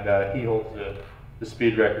 and he holds the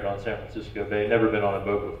speed record on San Francisco Bay. Never been on a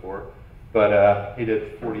boat before, but he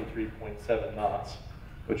did 43.7 knots,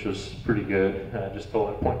 which was pretty good. I just told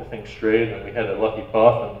him to point the thing straight, and we had a lucky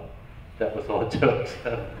puff, and that was all it took.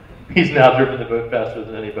 So he's now driven the boat faster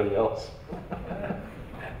than anybody else.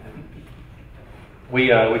 We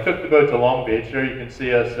took the boat to Long Beach. There you can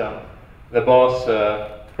see us, the boss,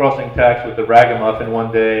 crossing tacks with the Ragamuffin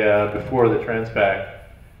one day before the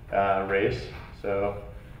Transpac race. So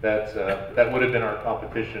that would have been our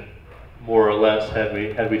competition, more or less, had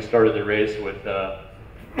we started the race with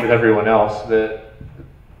everyone else.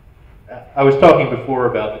 I was talking before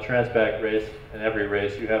about the Transpac race. In every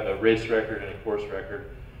race, you have a race record and a course record.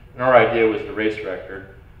 And our idea was the race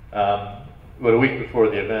record. But a week before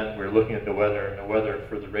the event, we were looking at the weather, and the weather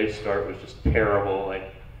for the race start was just terrible,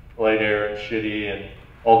 like light air and shitty, and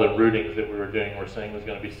all the routings that we were doing were saying it was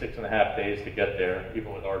going to be 6.5 days to get there,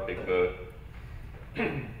 even with our big boat.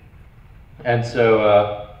 And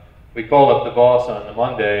so we called up the boss on the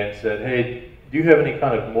Monday and said, hey, do you have any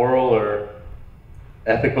kind of moral or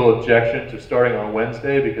ethical objection to starting on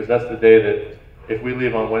Wednesday? Because that's the day that if we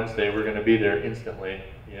leave on Wednesday, we're going to be there instantly.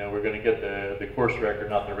 We're going to get the course record,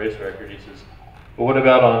 not the race record. He says, but what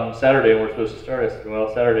about on Saturday when we're supposed to start? I said,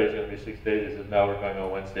 well, Saturday is going to be 6 days. He says, no, we're going on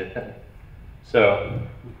Wednesday then. So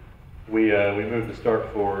we moved the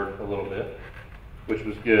start forward a little bit, which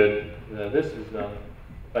was good. This is,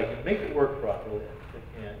 if I can make it work properly,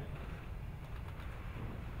 I can.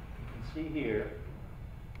 You can see here,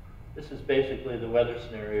 this is basically the weather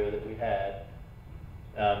scenario that we had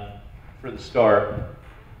for the start.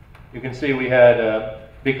 You can see we had,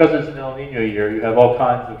 because it's an El Nino year, you have all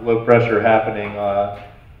kinds of low pressure happening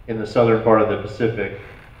in the southern part of the Pacific.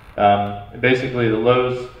 And basically the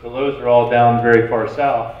lows are all down very far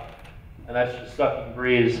south, and that's just sucking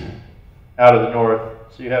breeze out of the north.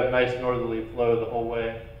 So you have nice northerly flow the whole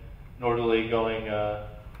way, northerly going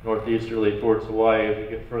northeasterly towards Hawaii as you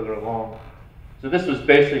get further along. So this was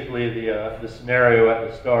basically the scenario at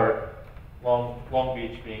the start, Long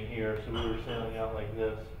Beach being here. So we were sailing out like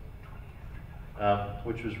this.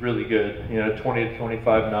 Which was really good, 20 to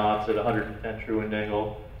 25 knots at 110 true wind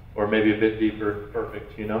angle, or maybe a bit deeper,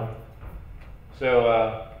 perfect,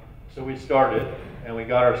 So we started, and we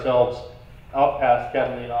got ourselves out past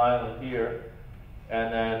Catalina Island here,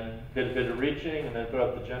 and then did a bit of reaching, and then put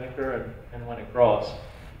up the Jennifer and went across.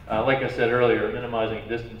 Like I said earlier, minimizing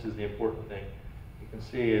distance is the important thing. You can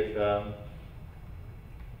see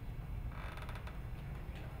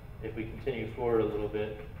if we continue forward a little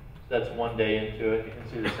bit. That's 1 day into it. You can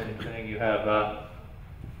see the same thing. You have,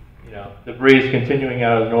 the breeze continuing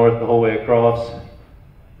out of the north the whole way across,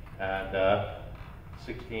 and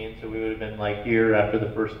 16. So we would have been like here after the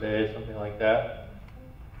first day, something like that,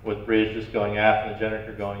 with breeze just going aft and the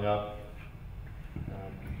Jennifer going up.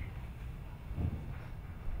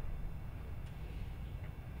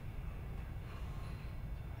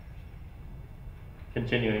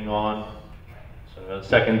 Continuing on. So the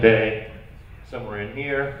second day, somewhere in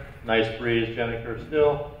here. Nice breeze, Jennifer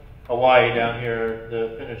still. Hawaii down here,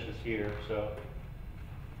 the finish is here. So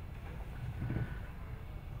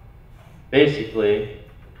basically,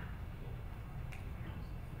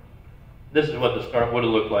 this is what the start would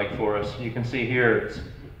have looked like for us. You can see here,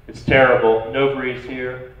 it's terrible. No breeze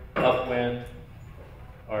here, upwind,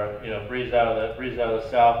 or breeze out of the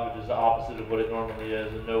south, which is the opposite of what it normally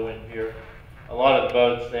is, and no wind here. A lot of the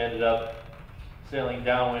boats, they ended up sailing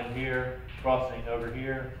downwind here, crossing over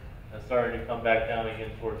here, and starting to come back down again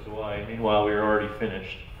towards Hawaii. Meanwhile, we were already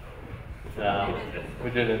finished. We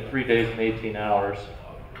did it in 3 days and 18 hours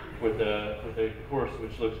with a course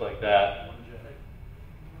which looks like that.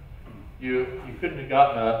 You couldn't have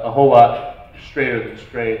gotten a whole lot straighter than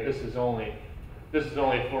straight. This is only this is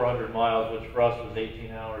only 400 miles, which for us was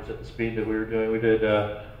 18 hours at the speed that we were doing. We did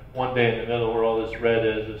one day in the middle where all this red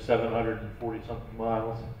is of 740 something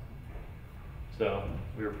miles. So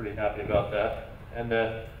we were pretty happy about that. And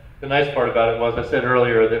the nice part about it was, I said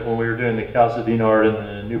earlier that when we were doing the Calcedinard in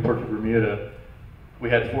the Newport to Bermuda, we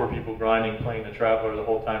had 4 people grinding, playing the Traveler the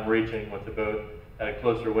whole time, reaching with the boat at a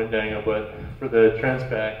closer wind angle. But for the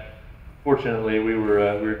Transpac, fortunately, we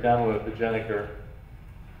were down with the Gennaker.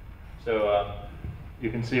 So you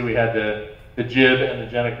can see we had the jib and the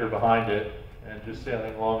Gennaker behind it, and just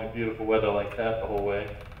sailing along in beautiful weather like that the whole way,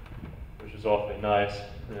 which was awfully nice.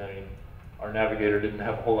 I mean, our navigator didn't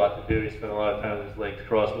have a whole lot to do. He spent a lot of time with his legs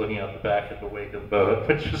crossed, looking out the back at the wake of the boat,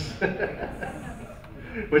 which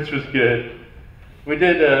was good. We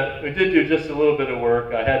did do just a little bit of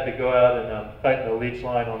work. I had to go out and tighten the leech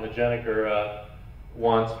line on the Gennaker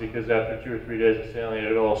once, because after 2 or 3 days of sailing, it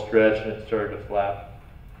had all stretched and it started to flap.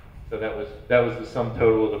 So that was the sum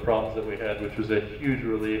total of the problems that we had, which was a huge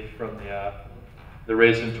relief from the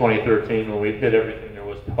race in 2013 when we hit everything there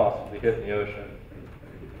was to possibly hit in the ocean.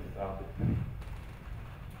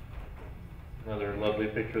 Another lovely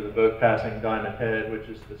picture of the boat passing Diamond Head, which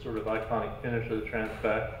is the sort of iconic finish of the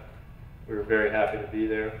Transpac. We were very happy to be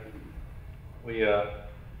there. I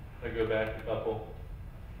go back a couple.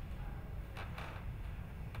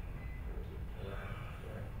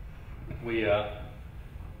 We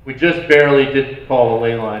just barely didn't call the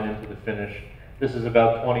ley line into the finish. This is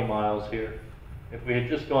about 20 miles here. If we had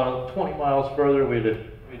just gone 20 miles further, we'd have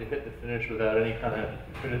hit the finish without any kind of,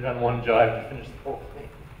 we'd have done one jive to finish the whole thing.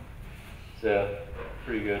 So,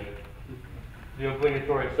 pretty good. The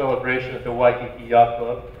obligatory celebration at the Waikiki Yacht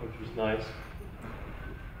Club, which was nice.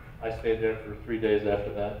 I stayed there for 3 days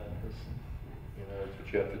after that. That's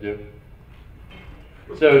what you have to do.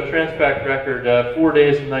 So, Transpac record, 4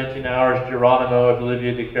 days and 19 hours, Geronimo of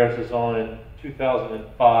Olivier de Kersauzon in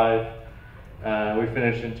 2005. We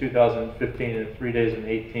finished in 2015 in 3 days and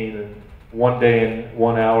 18, and 1 day and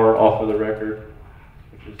 1 hour off of the record,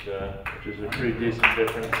 which is a pretty decent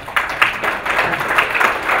difference.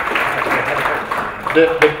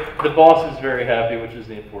 The boss is very happy, which is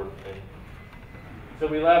the important thing. So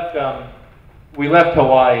we left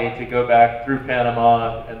Hawaii to go back through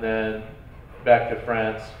Panama and then back to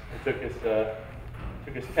France. It took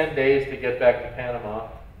us 10 days to get back to Panama.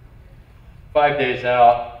 5 days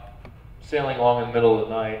out, sailing along in the middle of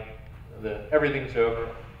the night. Everything's over.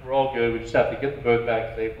 We're all good. We just have to get the boat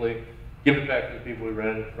back safely, give it back to the people we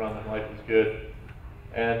rented it from, and life is good.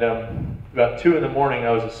 And about 2 in the morning,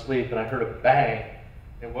 I was asleep, and I heard a bang.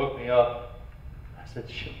 It woke me up. I said,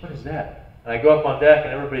 "Shit, what is that?" And I go up on deck,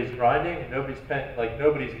 and everybody's grinding, and nobody's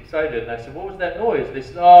excited. And I said, "What was that noise?" They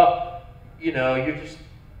said, "Oh, you just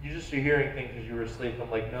are hearing things as you were asleep."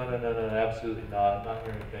 I'm like, no, absolutely not. I'm not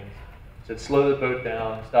hearing things. I said, "Slow the boat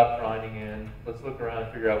down, stop grinding in. Let's look around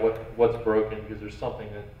and figure out what's broken, because there's something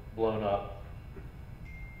that's blown up."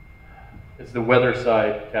 It's the weather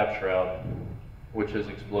side cap shroud, which has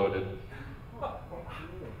exploded.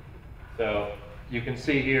 So you can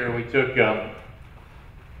see here we took,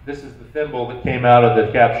 this is the thimble that came out of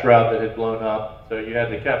the cap shroud that had blown up. So you had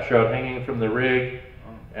the cap shroud hanging from the rig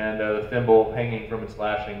and the thimble hanging from its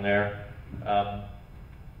lashing there.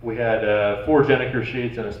 We had 4 Gennaker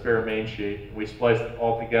sheets and a spare main sheet. We spliced it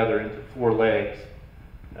all together into 4 legs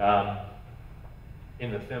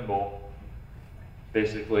in the thimble,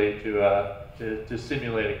 basically to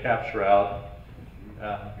simulate a cap shroud.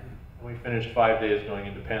 We finished 5 days going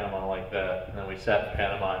into Panama like that, and then we sat in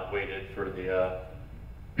Panama and waited for the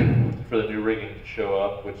new rigging to show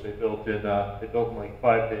up, which they built in like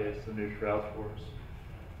 5 days, the new shrouds for us,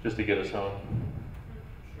 just to get us home.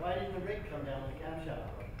 Why didn't the rig come down with the cap shroud?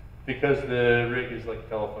 Because the rig is like a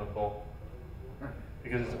telephone pole.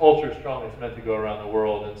 Because it's ultra strong, it's meant to go around the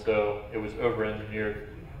world, and so it was over-engineered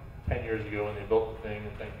 10 years ago when they built the thing,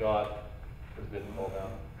 and thank God, because it didn't fall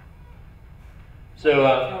down. So you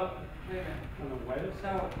got the weather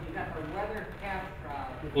cap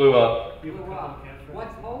shroud. Blew up. Blew up.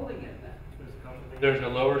 What's holding it then? There's a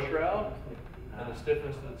lower shroud and the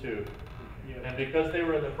stiffness of the tube. And because they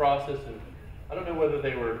were in the process of, I don't know whether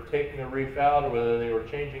they were taking a reef out or whether they were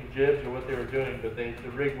changing jibs or what they were doing, but the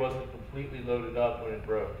rig wasn't completely loaded up when it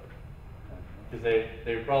broke. Because they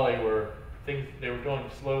probably were, they were going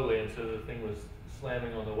slowly, and so the thing was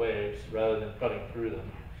slamming on the waves rather than cutting through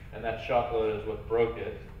them. And that shock load is what broke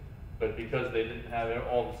it. But because they didn't have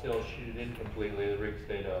all the sails sheeted in completely, the rig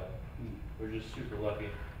stayed up. We're just super lucky.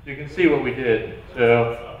 So you can see what we did.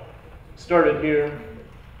 So started here,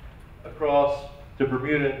 across to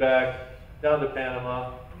Bermuda and back, down to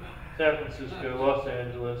Panama, San Francisco, Los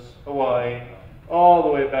Angeles, Hawaii, all the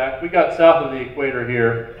way back. We got south of the equator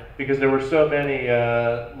here because there were so many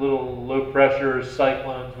little low pressure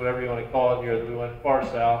cyclones, whatever you want to call it here, that we went far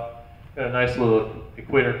south. Got a nice little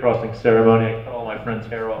equator crossing ceremony. I cut all my friends'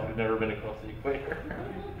 hair off who've never been across the equator.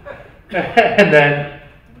 And then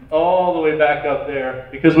all the way back up there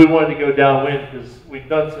because we wanted to go downwind because we've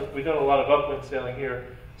done a lot of upwind sailing here.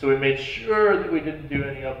 So we made sure that we didn't do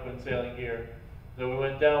any upwind sailing here. So we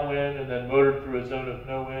went downwind and then motored through a zone of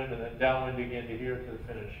no wind and then downwind again to here to the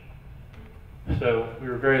finish. So we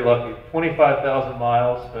were very lucky. 25,000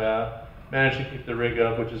 miles, managed to keep the rig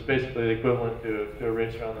up, which is basically the equivalent to a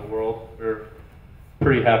race around the world. We're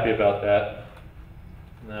pretty happy about that.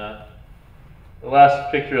 And, the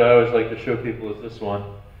last picture I always like to show people is this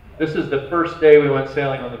one. This is the first day we went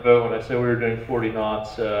sailing on the boat when I said we were doing 40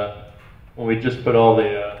 knots, when we just put all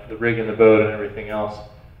the rig in the boat and everything else.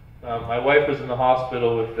 My wife was in the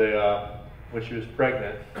hospital with when she was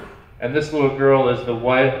pregnant, and this little girl is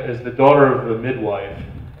the daughter of the midwife,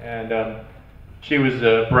 and she was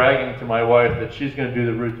bragging to my wife that she's going to do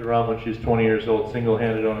the route to Rome when she's 20 years old,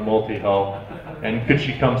 single-handed on a multi-hull, and could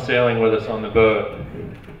she come sailing with us on the boat?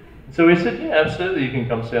 So we said, yeah, absolutely, you can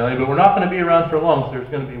come sailing, but we're not going to be around for long. So there's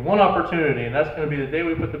going to be one opportunity, and that's going to be the day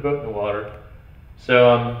we put the boat in the water.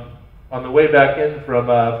 So on the way back in from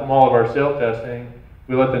all of our sail testing,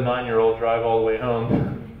 we let the 9-year-old drive all the way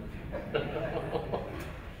home.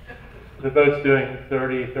 The boat's doing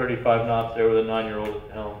 30, 35 knots there with a 9-year-old at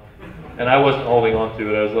the helm. And I wasn't holding on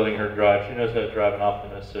to it, I was letting her drive. She knows how to drive an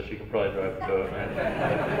Optimist, so she can probably drive the boat, right?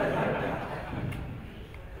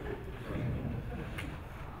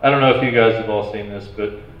 I don't know if you guys have all seen this, but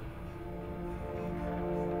I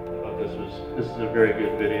thought this is a very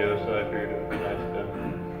good video, so I figured it would be nice to.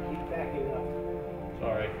 Keep backing up.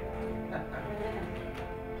 Sorry.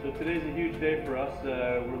 So today's a huge day for us.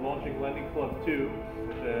 We're launching Lending Club 2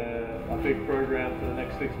 with a big program for the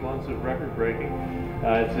next 6 months of record breaking.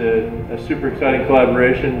 It's a super exciting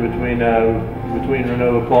collaboration between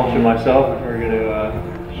Renaud LaPlanche and myself, and we're going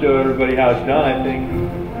to show everybody how it's done, I think.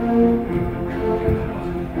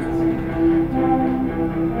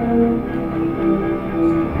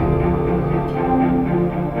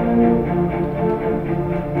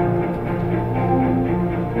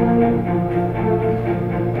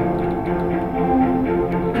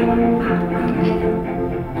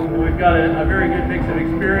 We've got a very good mix of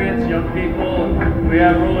experience, young people. We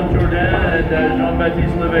have Roland Jourdain and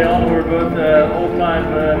Jean-Baptiste Leveillon, who are both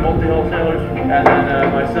old-time multi-hull sailors, and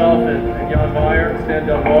then myself and Jan Meyer and Stan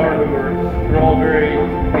Delbar, who are all very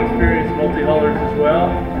experienced multi-hullers as well.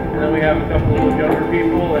 And then we have a couple of younger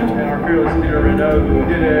people and our fearless leader Renaud, who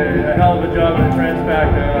did a hell of a job in Transpac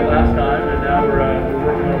last time, and now we're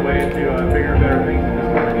working our way into bigger and better things at this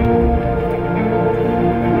point.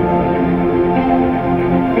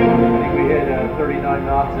 I think we hit 39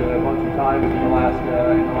 knots a bunch of times in the last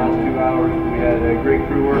 2 hours. We had great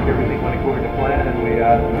crew work, everything went according to plan, and we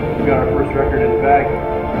got our first record in the bag.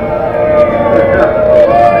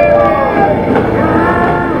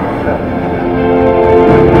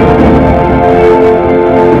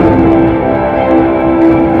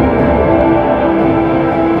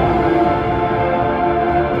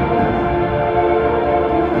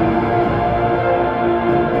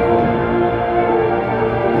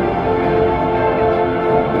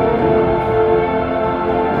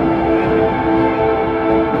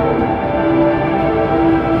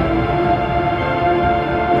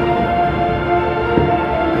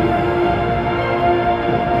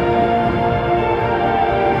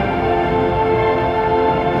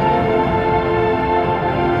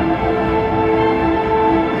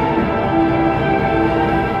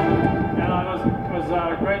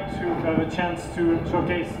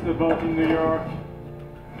 Showcase the boat in New York.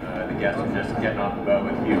 The guests are just getting off the boat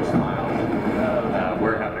with huge smiles.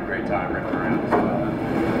 We're having a great time ripping around. So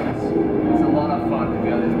it's a lot of fun to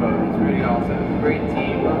be on this boat. It's really awesome. It's a great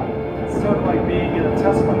team. It's sort of like being in a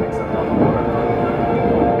Tesla except on the water.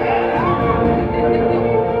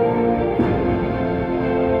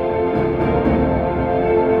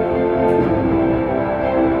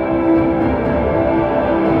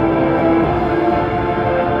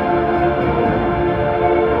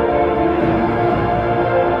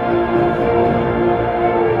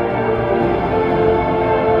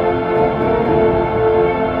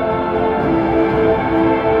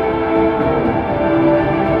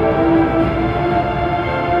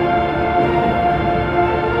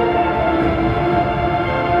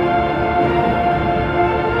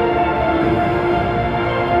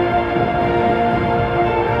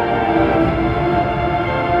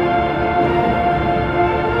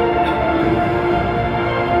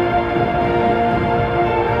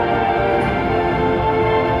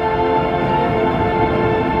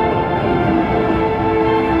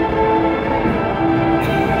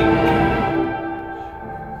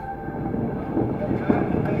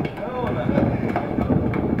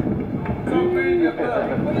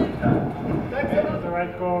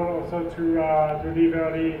 to leave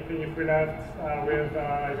early if we left with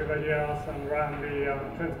everybody else and run the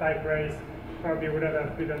trans-type race. Probably wouldn't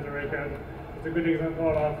have beaten the record. It's a good example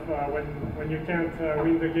of when you can't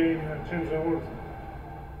win the game and change the rules.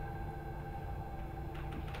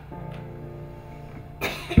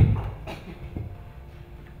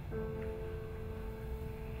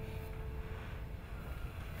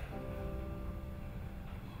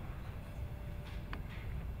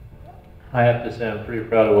 I have to say I'm pretty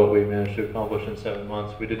proud of what we managed to accomplish in 7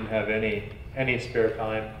 months. We didn't have any spare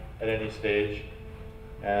time at any stage,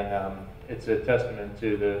 and it's a testament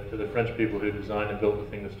to the French people who designed and built the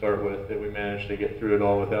thing to start with that we managed to get through it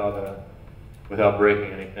all without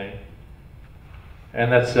breaking anything. And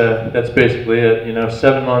that's basically it. You know,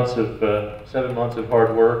 7 months of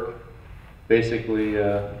hard work, basically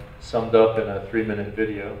summed up in a 3-minute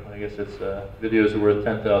video. I guess it's videos are worth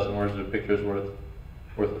 10,000 words, a picture's worth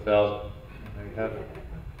 1,000. There you have it.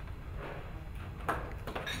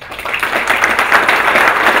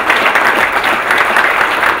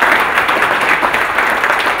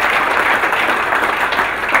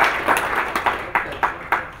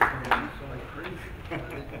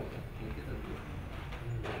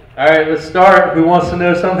 All right, let's start. Who wants to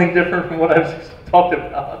know something different from what I've just talked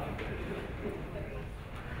about?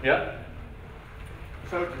 Yeah?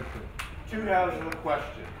 So, 2,000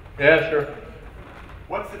 question. Yeah, sure.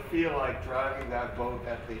 What's it feel like driving that boat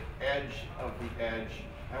at the edge of the edge?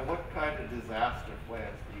 And what kind of disaster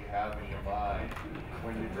plans do you have in your mind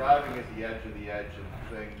when you're driving at the edge of the edge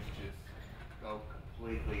and things just go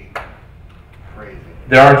completely crazy?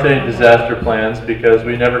 There aren't any disaster plans because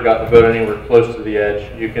we never got the boat anywhere close to the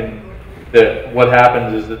edge. What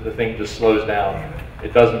happens is that the thing just slows down.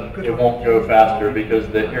 It won't go faster because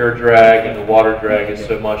the air drag and the water drag is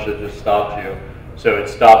so much that it just stops you. So it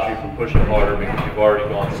stops you from pushing harder because you've already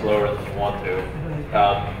gone slower than you want to.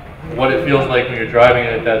 What it feels like when you're driving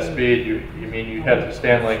it at that speed, you have to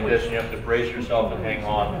stand like this and you have to brace yourself and hang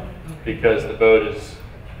on because the boat is,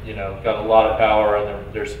 got a lot of power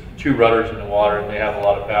and there's 2 rudders in the water and they have a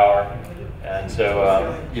lot of power. And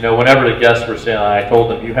so, whenever the guests were sailing, I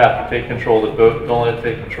told them, you have to take control of the boat, don't let it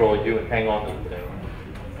take control of you and hang on to the thing.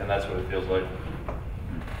 And that's what it feels like.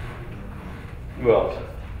 Who else?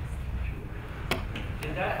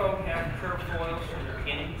 Did that boat have curved foils from the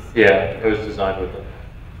beginning? Yeah, it was designed with them.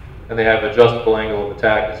 And they have adjustable angle of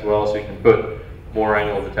attack as well, so you can put more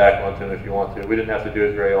angle of attack onto them if you want to. We didn't have to do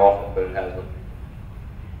it very often, but it has them.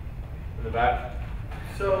 In the back?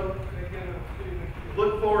 So,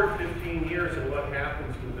 look forward 15 years and what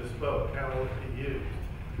happens with this boat. How will it be used?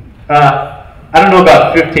 I don't know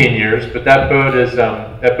about 15 years, but that boat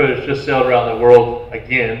has just sailed around the world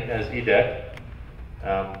again as E-Deck.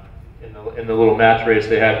 In the little match race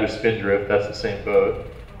they had with Spindrift, that's the same boat.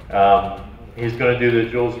 He's going to do the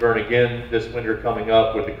Jules Verne again this winter coming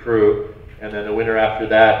up with the crew, and then the winter after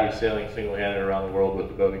that he's sailing single-handed around the world with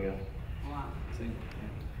the boat again. Wow.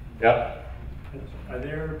 Yep. Are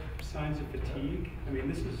there signs of fatigue? I mean,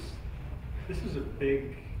 this is a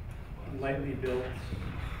big, lightly built.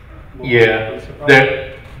 Yeah.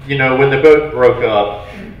 When the boat broke up,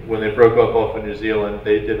 when they broke up off of New Zealand,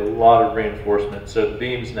 they did a lot of reinforcement. So the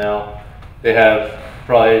beams now, they have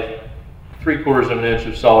probably 3/4 of an inch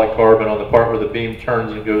of solid carbon on the part where the beam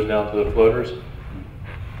turns and goes down to the floaters,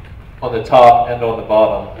 on the top and on the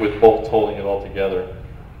bottom, with bolts holding it all together.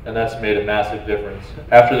 And that's made a massive difference.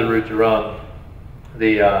 After the route to run,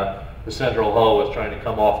 the central hull was trying to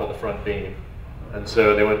come off of the front beam. And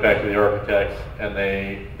so they went back to the architects and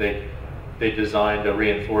they designed a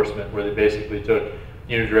reinforcement where they basically took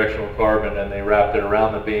unidirectional carbon and they wrapped it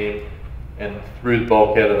around the beam and through the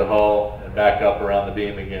bulkhead of the hull and back up around the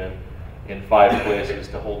beam again in 5 places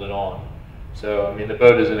to hold it on. So, I mean, the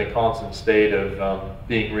boat is in a constant state of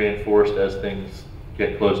being reinforced as things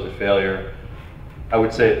get close to failure. I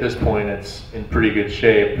would say at this point it's in pretty good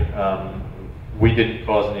shape. We didn't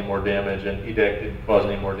cause any more damage, and E-Deck didn't cause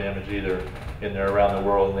any more damage either in there around the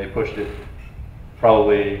world, and they pushed it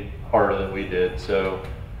probably harder than we did. So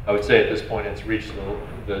I would say at this point it's reached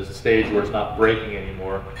the stage where it's not breaking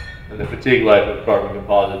anymore, and the fatigue life of carbon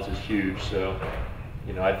composites is huge. So,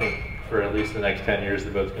 I think for at least the next 10 years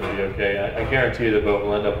the boat's going to be okay. I guarantee you the boat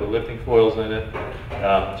will end up with lifting foils in it,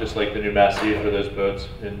 just like the new Massey for those boats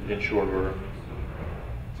in short order.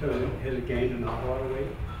 So has it gained enough water weight?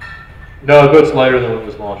 No, the boat's lighter than when it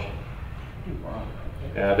was launched.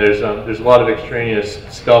 Yeah, there's a lot of extraneous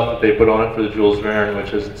stuff that they put on it for the Jules Verne,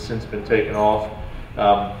 which has since been taken off.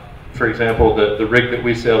 For example, the rig that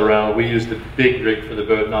we sailed around, we used the big rig for the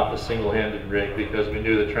boat, not the single-handed rig, because we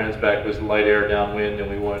knew the Transpac was light air downwind and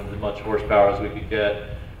we wanted as much horsepower as we could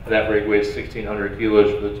get. That rig weighs 1,600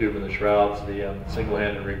 kilos for the tube and the shrouds. The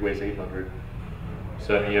single-handed rig weighs 800.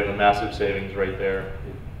 So you have a massive savings right there.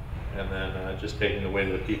 And then just taking the weight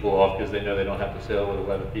of the people off because they know they don't have to sail with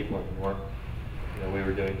 11 people anymore. You know, we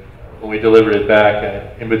were doing, when we delivered it back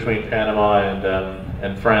in between Panama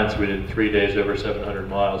and France, we did 3 days over 700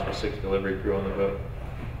 miles with 6 delivery crew on the boat.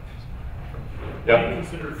 What do you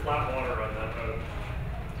consider flat water on that boat?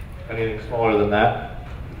 Anything smaller than that?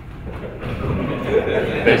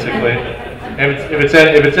 Basically,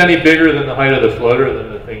 if it's any bigger than the height of the floater,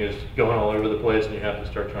 then the thing is going all over the place, and you have to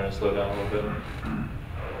start trying to slow down a little bit.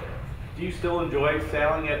 Do you still enjoy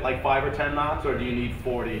sailing at like 5 or 10 knots, or do you need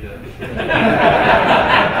 40 to?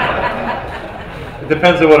 It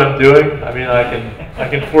depends on what I'm doing. I mean, I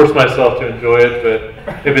can force myself to enjoy it, but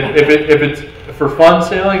if it's for fun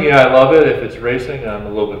sailing, yeah, I love it. If it's racing, I'm a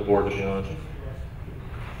little bit bored, to be honest.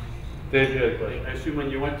 Dave, you had a question. I assume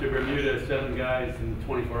when you went to Bermuda, 7 guys in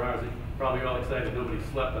 24 hours, you're probably all excited. Nobody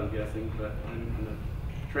slept, I'm guessing. But in the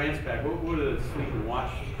Transpac, what are the sleep and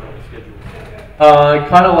watch schedules?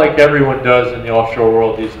 Kind of like everyone does in the offshore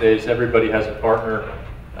world these days. Everybody has a partner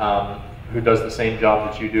who does the same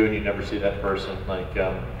job that you do, and you never see that person. Like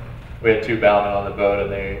we had 2 bowmen on the boat,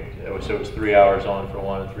 and it was 3 hours on for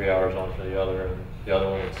one and 3 hours on for the other, and the other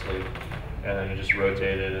one would sleep. And then you just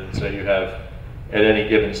rotated, and so you have, at any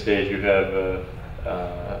given stage, you have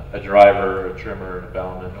a driver, a trimmer, and a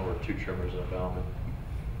bowman, or 2 trimmers and a bowman,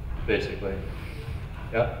 basically.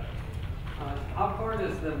 Yeah? How far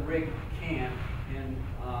does the rig camp in?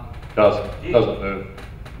 Doesn't move.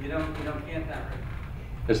 You don't camp that rig?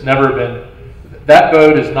 It's never been, that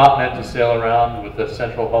boat is not meant to sail around with the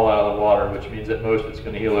central hull out of the water, which means at most it's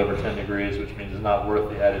going to heel over 10 degrees, which means it's not worth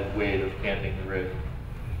the added weight of canting the rig.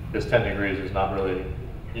 Because 10 degrees is not really,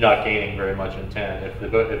 you're not gaining very much in 10. If the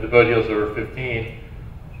boat heels over 15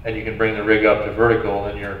 and you can bring the rig up to vertical,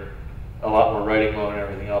 then you're a lot more riding mode and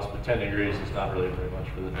everything else, but 10 degrees is not really very much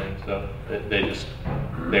for the thing. So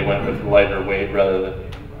they went with lighter weight rather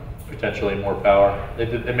than potentially more power. They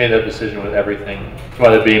made that decision with everything. That's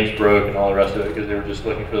why the beams broke and all the rest of it, because they were just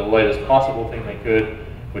looking for the lightest possible thing they could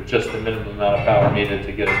with just the minimum amount of power needed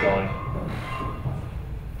to get it going.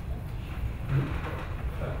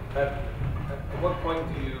 At what point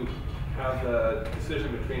do you have the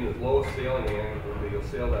decision between the lowest sailing angle that you'll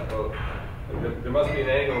sail that boat? There must be an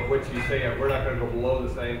angle of which you say, we're not going to go below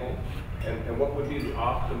this angle. And what would be the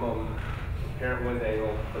optimum apparent wind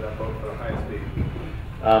angle for that boat for the highest speed?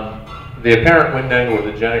 The apparent wind angle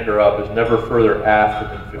with the Jenniker up is never further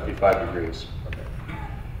aft than 55 degrees.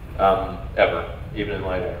 Ever, even in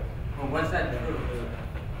light air. Well, what's that true?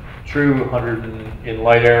 True, in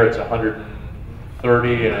light air it's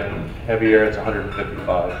 130, and in heavy air it's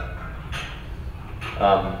 155.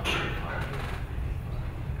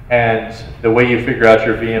 And the way you figure out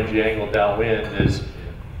your VMG angle downwind is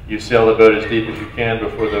you sail the boat as deep as you can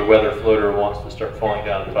before the weather floater wants to start falling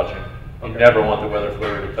down and touching. You never want the weather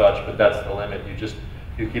floater to touch, but that's the limit.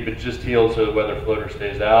 You keep it just heeled so the weather floater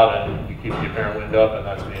stays out, and you keep the apparent wind up, and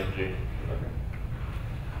that's VMG.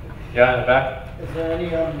 Yeah, in the back? Is there any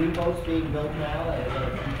new boats being built now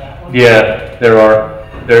that one? Yeah, there are.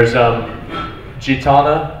 There's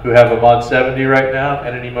Gitana, who have a Mod 70 right now,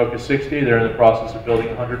 and an Emoca 60. They're in the process of building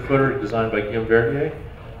a 100-footer designed by Guillaume Verdier.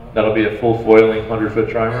 That'll be a full foiling 100-foot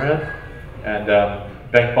trimaran. And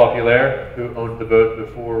Banque Populaire, who owned the boat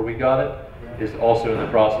before we got it, is also in the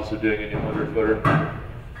process of doing a new 100-footer.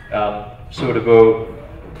 Sodebo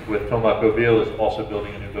with Thomas Coville is also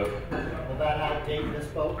building a new boat. Will that outdate this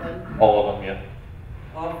boat then? All of them, yeah.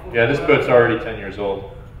 Yeah, this boat's already 10 years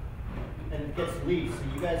old. And it gets leased, so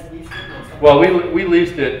you guys leased it? Well, we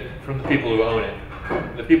leased it from the people who own it.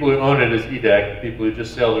 The people who own it is EDEC, the people who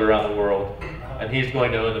just sailed it around the world. And he's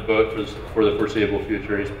going to own the boat for the foreseeable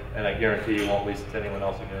future, and I guarantee he won't lease it to anyone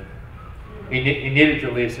else again. He needed to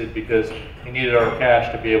lease it because he needed our cash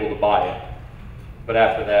to be able to buy it. But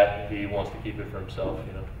after that, he wants to keep it for himself,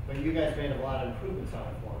 you know. But you guys made a lot of improvements on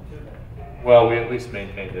it for him too then? Well, we at least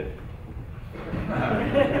maintained it.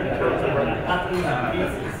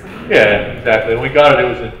 Yeah, exactly. When we got it, it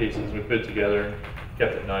was in pieces. We put it together and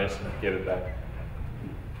kept it nice and gave it back.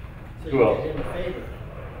 So Who you else? did him a favor.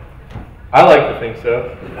 I like to think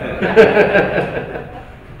so.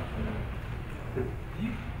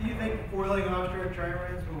 Do you think foiling offshore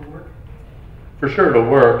trimarans will work? For sure it'll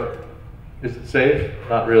work. Is it safe?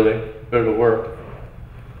 Not really, but it'll work.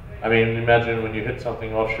 I mean, imagine when you hit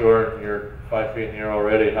something offshore and you're 5 feet in the air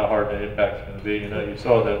already, how hard the impact's going to be. You know, you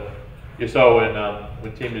saw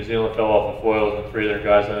when Team New Zealand fell off the foils and 3 of their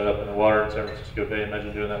guys ended up in the water in San Francisco Bay.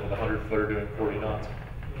 Imagine doing that with a 100-footer doing 40 knots.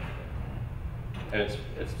 And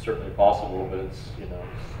it's certainly possible, but it's, you know,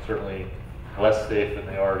 it's certainly less safe than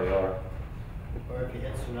they already are. Or if you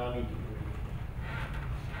hit tsunami.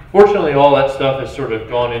 Fortunately, all that stuff has sort of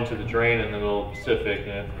gone into the drain in the middle of the Pacific,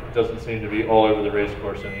 and it doesn't seem to be all over the race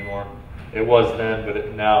course anymore. It was then,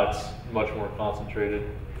 but now it's much more concentrated.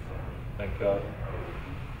 Thank God.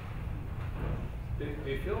 Do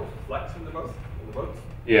you feel flex in the boats?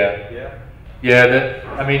 Yeah. Yeah. Yeah.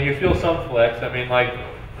 I mean, you feel some flex. I mean, like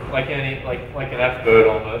an F boat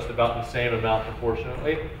almost, about the same amount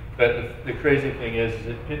proportionately. But the crazy thing is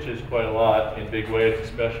it pitches quite a lot in big waves,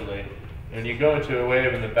 especially. And you go into a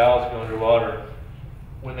wave and the bows go underwater.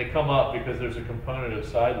 When they come up, because there's a component of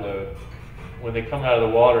side load, when they come out of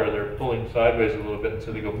the water, they're pulling sideways a little bit, and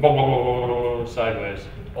so they go boom, boom, boom, boom, boom, sideways,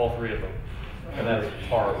 all three of them. And that's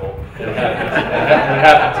horrible. It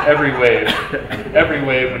happens every wave. Every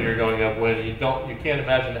wave when you're going upwind, you can't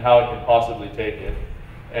imagine how it can possibly take it.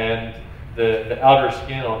 And the outer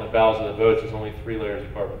skin on the bows of the boats is only 3 layers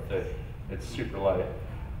of carbon thick. It's super light,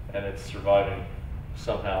 and it's surviving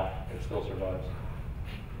somehow. It still survives.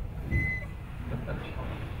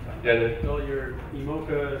 Yeah. So your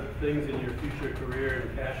IMOCA things in your future career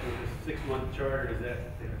and passion with this 6-month charter, does that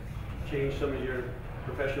change some of your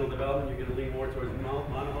professional development? You're going to lean more towards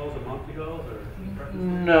monohulls or monthly hulls, or?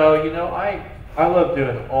 No, you know, I love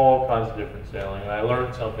doing all kinds of different sailing. I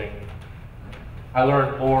learned something. I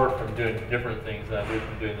learned more from doing different things than I do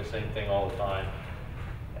from doing the same thing all the time.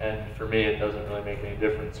 And for me, it doesn't really make any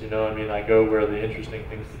difference. You know, I mean, I go where the interesting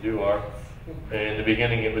things to do are. In the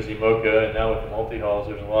beginning, it was IMOCA, and now with the multi-hulls,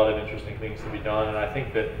 there's a lot of interesting things to be done. And I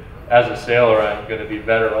think that as a sailor, I'm going to be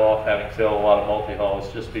better off having sailed a lot of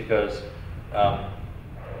multi-hulls, just because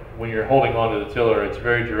when you're holding onto the tiller, it's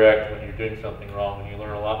very direct when you're doing something wrong, and you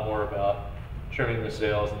learn a lot more about trimming the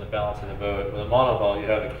sails and the balance of the boat. With a monohull, you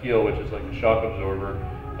have a keel, which is like a shock absorber,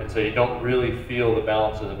 and so you don't really feel the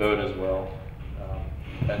balance of the boat as well.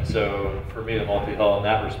 And so for me, the multi-hull in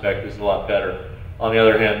that respect is a lot better. On the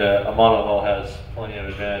other hand, a monohull has plenty of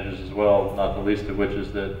advantages as well, not the least of which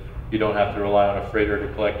is that you don't have to rely on a freighter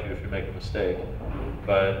to collect you if you make a mistake.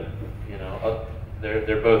 But you know,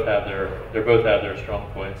 they both have their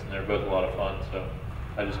strong points, and they're both a lot of fun. So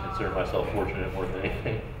I just consider myself fortunate more than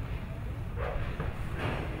anything.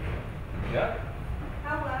 Yeah.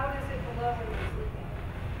 How loud is it below when you're sleeping?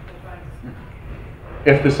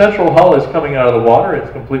 If the central hull is coming out of the water,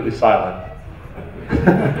 it's completely silent.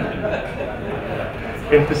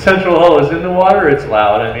 If the central hull is in the water, it's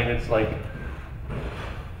loud. I mean, it's like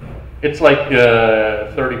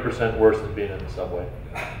 30% worse than being in the subway,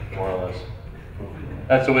 more or less.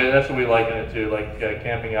 That's the way we liken it to, like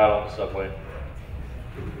camping out on the subway.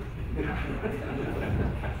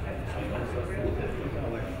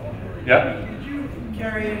 Yeah. Did you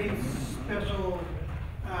carry any special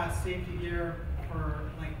safety gear for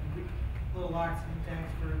like little oxygen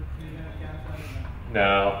tanks for the event of capsize?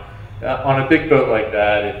 No. On a big boat like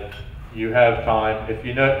that, if you have time, if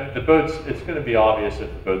you know the boat's, it's going to be obvious if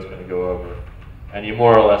the boat's going to go over, and you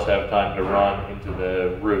more or less have time to run into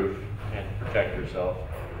the roof and protect yourself.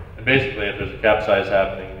 And basically, if there's a capsize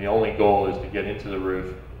happening, the only goal is to get into the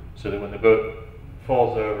roof so that when the boat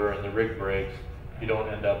falls over and the rig breaks, you don't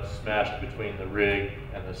end up smashed between the rig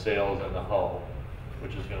and the sails and the hull,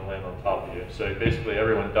 which is going to land on top of you. So basically,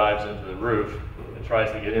 everyone dives into the roof and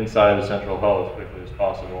tries to get inside the central hull as quickly as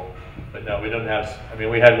possible. But no, we don't have, I mean,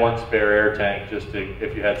 we had one spare air tank just to,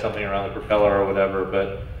 if you had something around the propeller or whatever,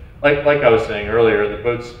 but like I was saying earlier, the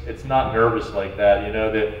boat's, it's not nervous like that. You know,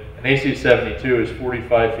 an AC-72 is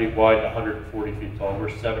 45 feet wide and 140 feet tall. We're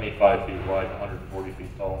 75 feet wide and 140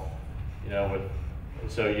 feet tall. You know,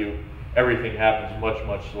 so everything happens much,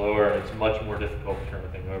 much slower, and it's much more difficult to turn the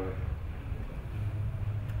thing over.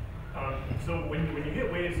 So when you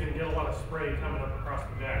hit waves and you get a lot of spray coming up across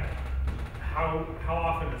the deck, how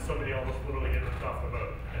often does somebody almost literally get ripped off the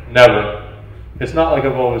boat? Never. It's not like a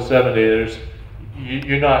Volvo 70.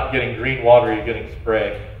 You're not getting green water, you're getting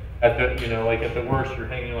spray. At the worst, you're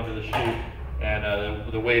hanging onto the chute,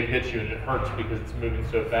 and the wave hits you and it hurts because it's moving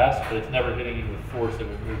so fast, but it's never hitting you with force that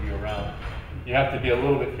would move you around. You have to be a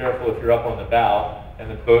little bit careful if you're up on the bow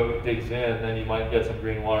and the boat digs in, then you might get some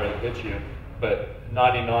green water that hits you. But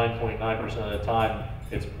 99.9% of the time,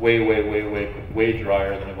 it's way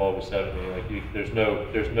drier than a Volvo 70. Like there's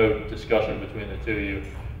no discussion between the two of you.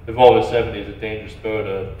 The Volvo 70 is a dangerous boat.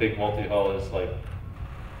 A big multi-hull is like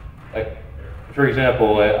for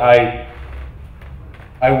example, I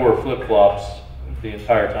wore flip-flops the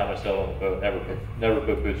entire time I sailed on the boat. Never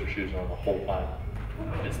put boots or shoes on the whole time.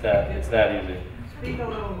 It's that easy. Speak a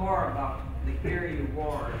little more about the gear you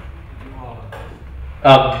wore.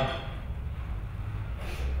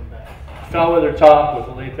 foul weather top with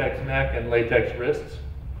a latex neck and latex wrists,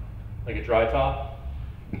 like a dry top.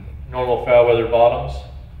 Normal foul weather bottoms,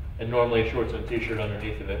 and normally shorts and a t-shirt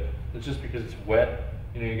underneath of it. It's just because it's wet.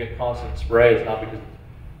 You know, you get constant spray. It's not because,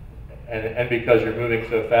 and because you're moving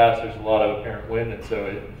so fast, there's a lot of apparent wind, and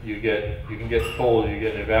so you can get cold. You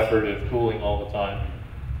get evaporative cooling all the time,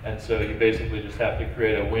 and so you basically just have to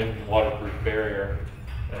create a wind and waterproof barrier.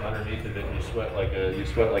 And underneath of it, you sweat like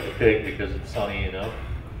a pig because it's sunny, you know.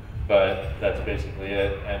 But that's basically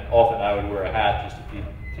it. And often I would wear a hat just to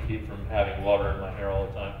keep from having water in my hair all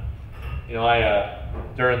the time. You know,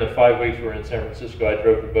 during the 5 weeks we were in San Francisco, I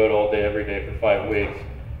drove the boat all day, every day for 5 weeks,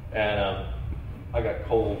 and I got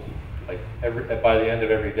cold. Like by the end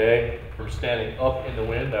of every day, from standing up in the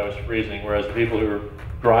wind, I was freezing. Whereas the people who were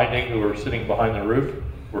grinding, who were sitting behind the roof,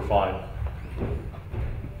 were fine.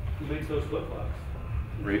 Who makes those flip-flops?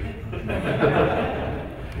 Reef.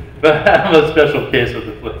 But I'm a special case with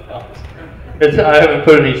the flip-flops. I haven't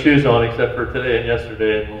put any shoes on except for today and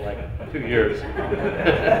yesterday in like 2 years.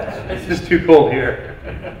 It's just too cold here.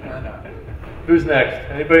 Who's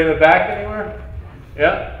next? Anybody in the back anywhere?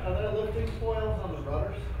 Yeah? Are there lifting foils on the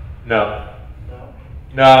rudders? No. No?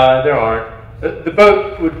 No, there aren't. The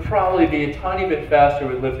boat would probably be a tiny bit faster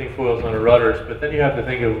with lifting foils on the rudders, but then you have to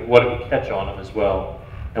think of what it would catch on them as well.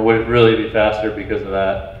 And would it really be faster because of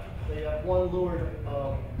that? So you have one lured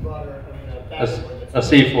rudder, A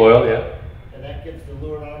sea foil, yeah. And that gives the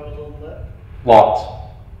lured arm a little lift? Lots.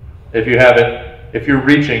 If you're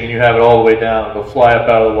reaching and you have it all the way down, it'll fly up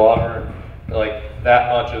out of the water. Like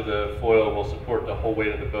that much of the foil will support the whole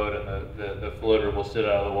weight of the boat, and the floater will sit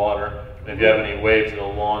out of the water. And if you have any waves,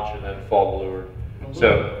 it'll launch and then fall the lure.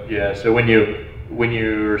 So yeah, so when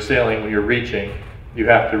you're sailing, when you're reaching, you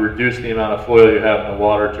have to reduce the amount of foil you have in the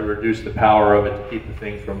water to reduce the power of it to keep the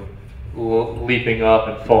thing from leaping up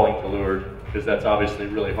and falling to leeward, because that's obviously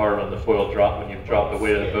really hard on the foil drop when you drop the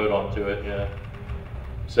weight of the boat onto it. Yeah.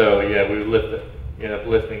 So yeah, we would end up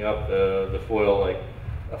lifting up the foil like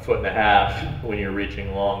 1.5 feet when you're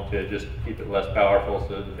reaching long to just keep it less powerful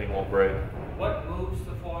so the thing won't break. What moves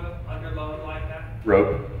the foil under load like that?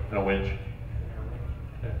 Rope and a winch.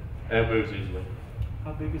 Yeah. And it moves easily.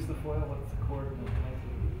 How big is the foil? What's the cord and the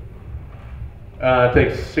It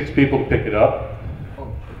takes 6 people to pick it up.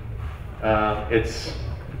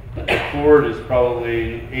 The cord is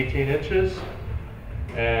probably 18 inches,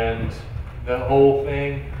 and the whole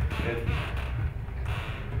thing,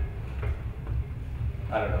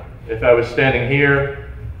 I don't know. If I was standing here,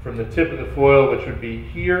 from the tip of the foil, which would be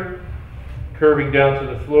here, curving down to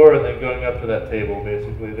the floor, and then going up to that table,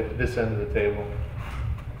 basically, this end of the table.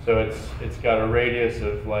 So it's got a radius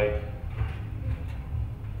of like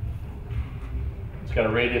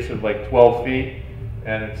 12 feet,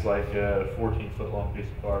 and it's like a 14-foot long piece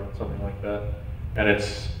of carbon, something like that. And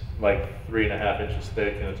it's like 3.5 inches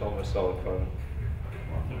thick, and it's almost solid carbon.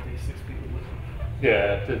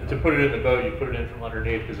 Yeah, to put it in the boat, you put it in from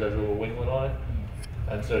underneath because it has a little winglet on it.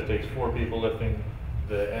 And so it takes 4 people lifting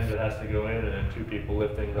the end that has to go in, and then 2 people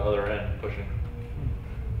lifting the other end, pushing.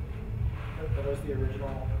 That was the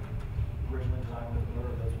originally designed with the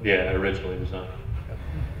motor? Yeah, originally designed.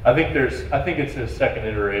 I think it's a second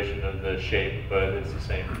iteration of the shape, but it's the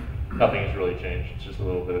same. Nothing has really changed. It's just a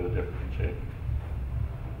little bit of a different shape.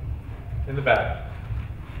 In the back.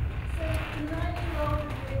 So, the 9-year-old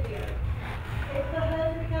video, if the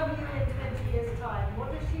herd had come here in 20 years' time,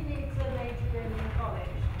 what does she need to major in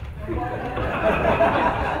college?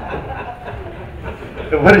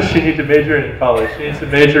 What does she need to major in college? She needs to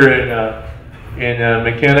major in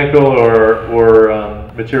mechanical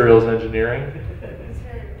or materials engineering.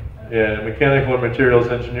 Yeah, mechanical and materials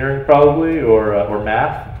engineering probably, or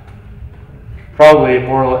math. Probably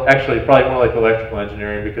more like electrical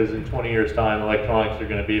engineering, because in 20 years' time, electronics are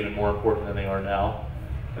going to be even more important than they are now.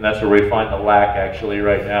 And that's where we find the lack actually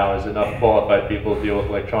right now, is enough qualified people to deal with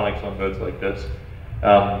electronics on boats like this.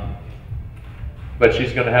 But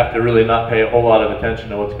she's going to have to really not pay a whole lot of attention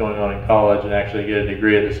to what's going on in college and actually get a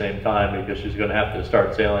degree at the same time, because she's going to have to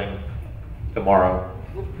start sailing tomorrow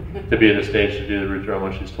to be at a stage to do the route drum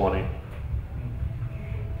when she's 20.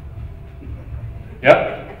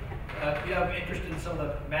 Yep. Yeah, I'm interested in some of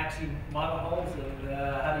the maxi monohulls, and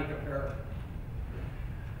how do you compare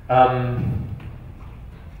them?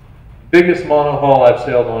 Biggest monohull I've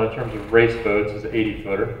sailed on in terms of race boats is an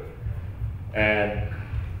 80-footer, and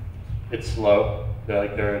it's slow.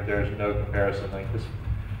 There's no comparison like this.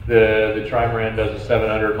 The trimaran does a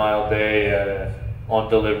 700-mile day on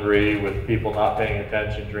delivery with people not paying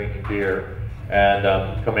attention, drinking beer. And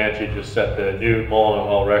Comanche just set the new Mullen and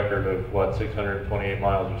Well record of 628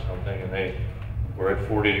 miles or something, and we're at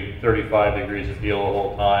 40 to 35 degrees of heel the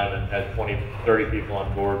whole time and had 20, 30 people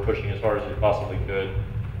on board pushing as hard as they possibly could.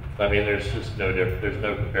 I mean, there's just no difference. There's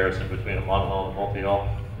no comparison between a monohull and a multi-hull,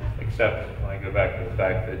 except when I go back to the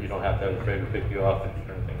fact that you don't have to have a freighter pick you off if you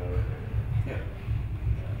turn the thing over.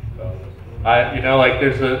 Yeah. You know, like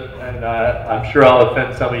there's and I'm sure I'll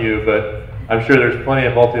offend some of you, but I'm sure there's plenty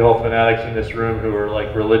of multi-hull fanatics in this room who are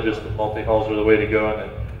like religious that multi-hulls are the way to go, and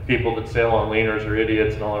that people that sail on leaners are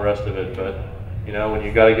idiots and all the rest of it. But you know, when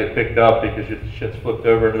you got to get picked up because your shit's flipped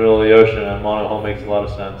over in the middle of the ocean, a monohull makes a lot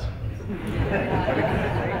of sense.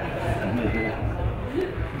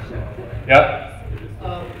 Yep.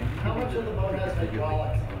 How much of the boat has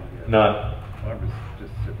hydraulics? None.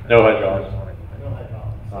 No hydraulics. No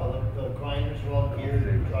hydraulics. So the grinders are all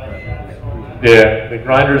geared, drive shafts, and all that? Yeah, the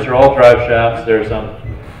grinders are all drive shafts. There's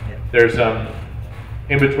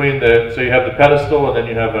in between so you have the pedestal, and then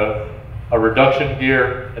you have a reduction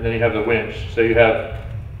gear, and then you have the winch. So you have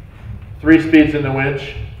 3 speeds in the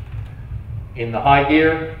winch in the high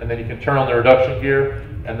gear, and then you can turn on the reduction gear,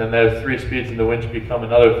 and then those 3 speeds in the winch become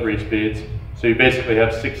another 3 speeds. So you basically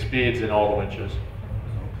have 6 speeds in all the winches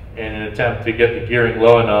in an attempt to get the gearing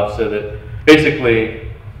low enough so that basically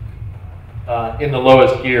in the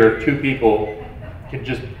lowest gear, 2 people can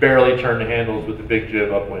just barely turn the handles with the big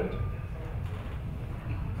jib upwind.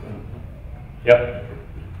 Yep.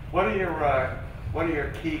 What are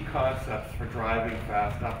your key concepts for driving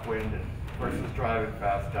fast upwind versus driving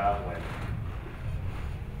fast downwind?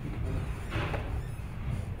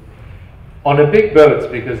 On the big boats,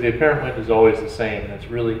 because the apparent wind is always the same, and it's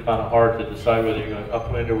really kind of hard to decide whether you're going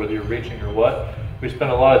upwind or whether you're reaching or what, we spend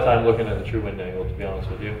a lot of time looking at the true wind angle, to be honest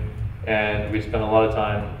with you. And we spend a lot of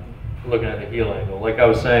time looking at the heel angle. Like I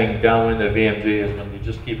was saying, downwind the VMG is when you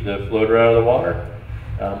just keep the floater out of the water.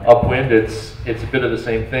 Upwind, it's a bit of the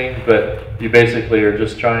same thing, but you basically are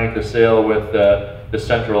just trying to sail with the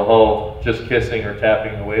central hull just kissing or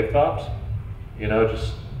tapping the wave tops. You know,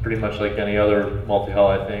 just pretty much like any other multi-hull,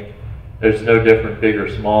 I think. There's no different big or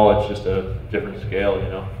small, it's just a different scale, you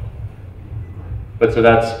know. But so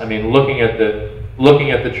that's, I mean, looking at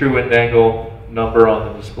the true wind angle number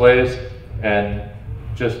on the displays and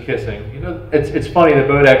just kissing. You know, it's funny, the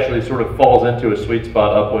boat actually sort of falls into a sweet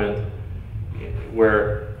spot upwind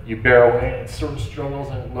where you bear away and it sort of struggles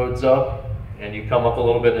and it loads up, and you come up a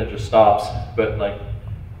little bit and it just stops. But like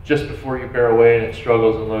just before you bear away and it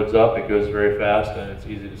struggles and loads up, it goes very fast and it's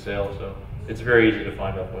easy to sail. So it's very easy to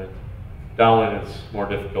find upwind. Downwind it's more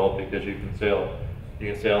difficult because you can sail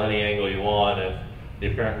any angle you want, and the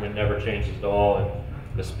apparent wind never changes at all, and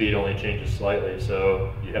the speed only changes slightly.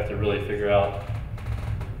 So you have to really figure out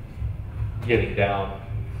getting down.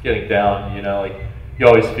 You know, like you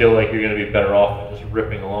always feel like you're going to be better off just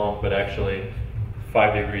ripping along, but actually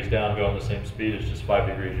 5 degrees down going the same speed is just 5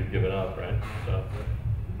 degrees you've given up, right? So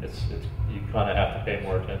it's you kind of have to pay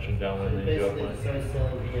more attention downwind than you do upwind. Basically, it's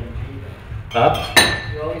always sailing VMG.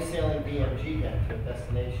 Huh? You're always sailing VMG then to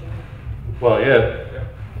destination. Well, yeah,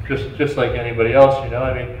 just like anybody else, you know.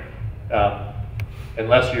 I mean,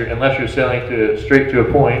 unless you're sailing straight to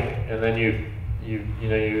a point, and then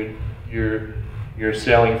you're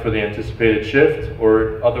sailing for the anticipated shift,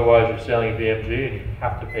 or otherwise you're sailing VMG and you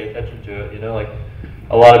have to pay attention to it. You know, like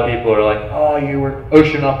a lot of people are like, oh, you were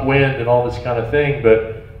ocean upwind and all this kind of thing,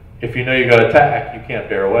 but if you know you got attack, you can't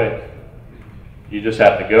bear away. You just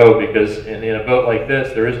have to go, because in a boat like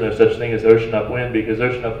this, there is no such thing as ocean upwind, because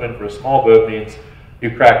ocean upwind for a small boat means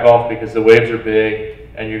you crack off because the waves are big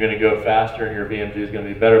and you're going to go faster and your VMG is going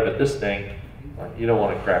to be better. But this thing, you don't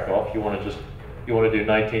want to crack off. You want to do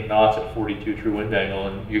 19 knots at 42 true wind angle,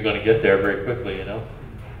 and you're going to get there very quickly, you know.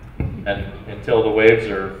 And until the waves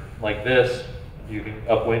are like this, you can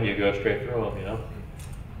upwind, you go straight through them, you know.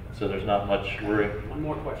 So there's not much worry. One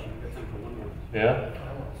more question. Got time for one more. Yeah.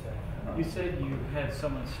 You said you had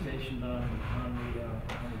someone stationed on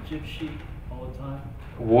the jib sheet all the time?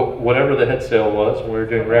 Whatever the head sail was, when we were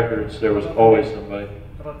doing records, there was always somebody.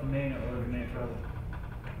 How about the main traveler?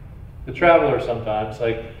 The traveler sometimes,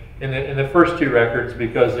 like in the first 2 records,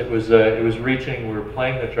 because it was reaching, we were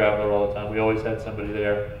playing the traveler all the time. We always had somebody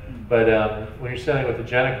there. But when you're sailing with the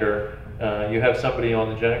Jenniker, you have somebody on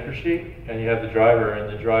the Jenniker sheet, and you have the driver, and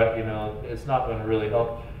the drive. You know, it's not going to really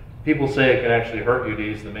help. People say it can actually hurt you to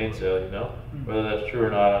use the mainsail, you know. Whether that's true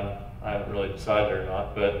or not, I haven't really decided or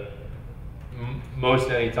not. But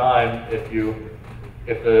most any time, if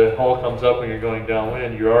the hull comes up when you're going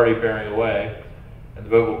downwind, you're already bearing away, and the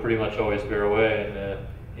boat will pretty much always bear away. And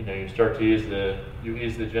you know, you start to use the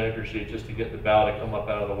Jenniker sheet just to get the bow to come up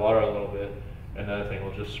out of the water a little bit, and then the thing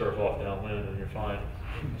will just surf off downwind, and you're fine.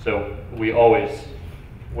 So we always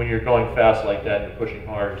when you're going fast like that and you're pushing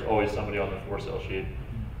hard, there's always somebody on the 4-cell sheet.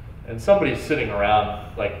 And somebody's sitting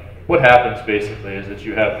around, like, what happens basically is that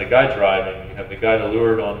you have the guy driving, you have the guy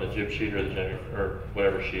lured on the jib sheet or the or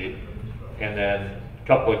whatever sheet, and then a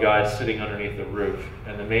couple of guys sitting underneath the roof,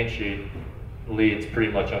 and the main sheet leads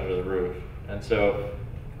pretty much under the roof. And so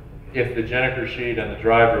if the Jennifer sheet and the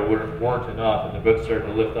driver weren't enough and the boat started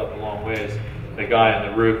to lift up a long ways, the guy on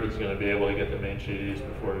the roof is going to be able to get the main sheet used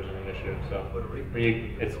before there's any issue. So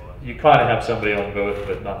you kind of have somebody on both,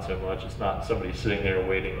 but not so much. It's not somebody sitting there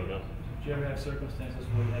waiting, you know. Did you ever have circumstances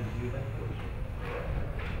where you had to do that?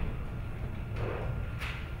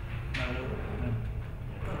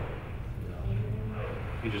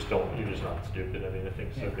 You just don't. You're just not stupid. I mean, the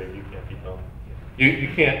thing's so big, you can't be dumb. You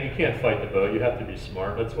can't fight the boat. You have to be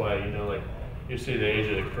smart. That's why, you know, like you see the age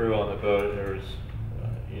of the crew on the boat. There was,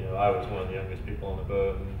 you know, I was one of the youngest people on the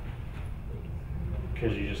boat,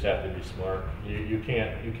 because you just have to be smart. You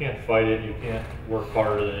can't fight it. You can't work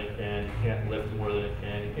harder than it can. You can't lift more than it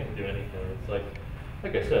can. You can't do anything. It's like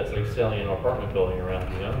I said, it's like selling an apartment building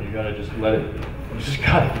around. You know, you gotta just let it.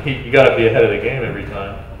 You gotta be ahead of the game every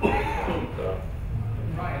time. So.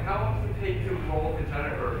 Ryan, how long does it take to roll a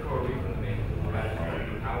container or a reef in the main?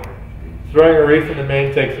 Throwing a reef in the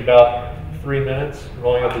main takes about 3 minutes.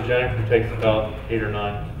 Rolling up the Jennifer takes about 8 or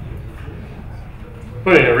 9.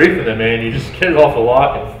 Putting a reef in the main, you just get it off the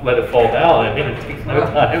lock and let it fall down. I mean, it takes no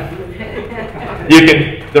time.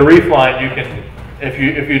 The reef line, if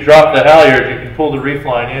you drop the halyard, you can pull the reef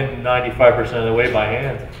line in 95% of the way by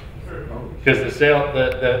hand. Because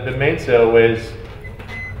the main sail weighs,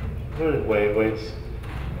 what did it weigh? It weighs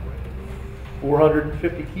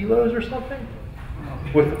 450 kilos or something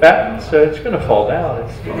with the batten, so it's going to fall down.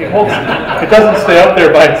 It doesn't stay up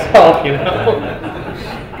there by itself, you know.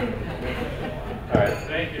 All right.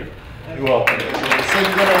 Thank you. You're welcome. So you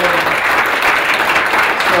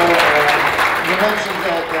mentioned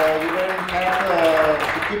that you're wearing hat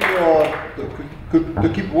to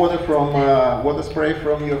keep water from water spray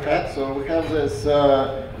from your hat. So we have this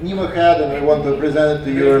NEMA hat, and I want to present it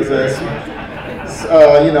to you as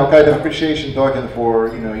you know, kind of appreciation token for,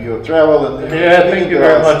 you know, your travel and yeah, thank you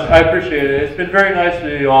very much. I appreciate it. It's been very nice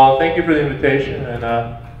to you all. Thank you for the invitation, and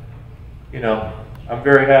you know, I'm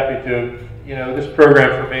very happy to. You know, this program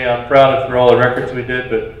for me, I'm proud of for all the records we did,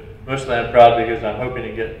 but mostly I'm proud because I'm hoping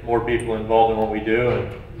to get more people involved in what we do,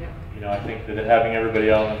 and you know, I think that having everybody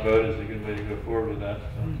out on the boat is a good way to go forward with that.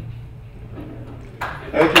 So.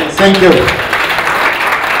 Okay, thank you.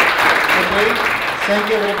 Okay, thank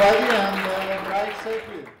you everybody, and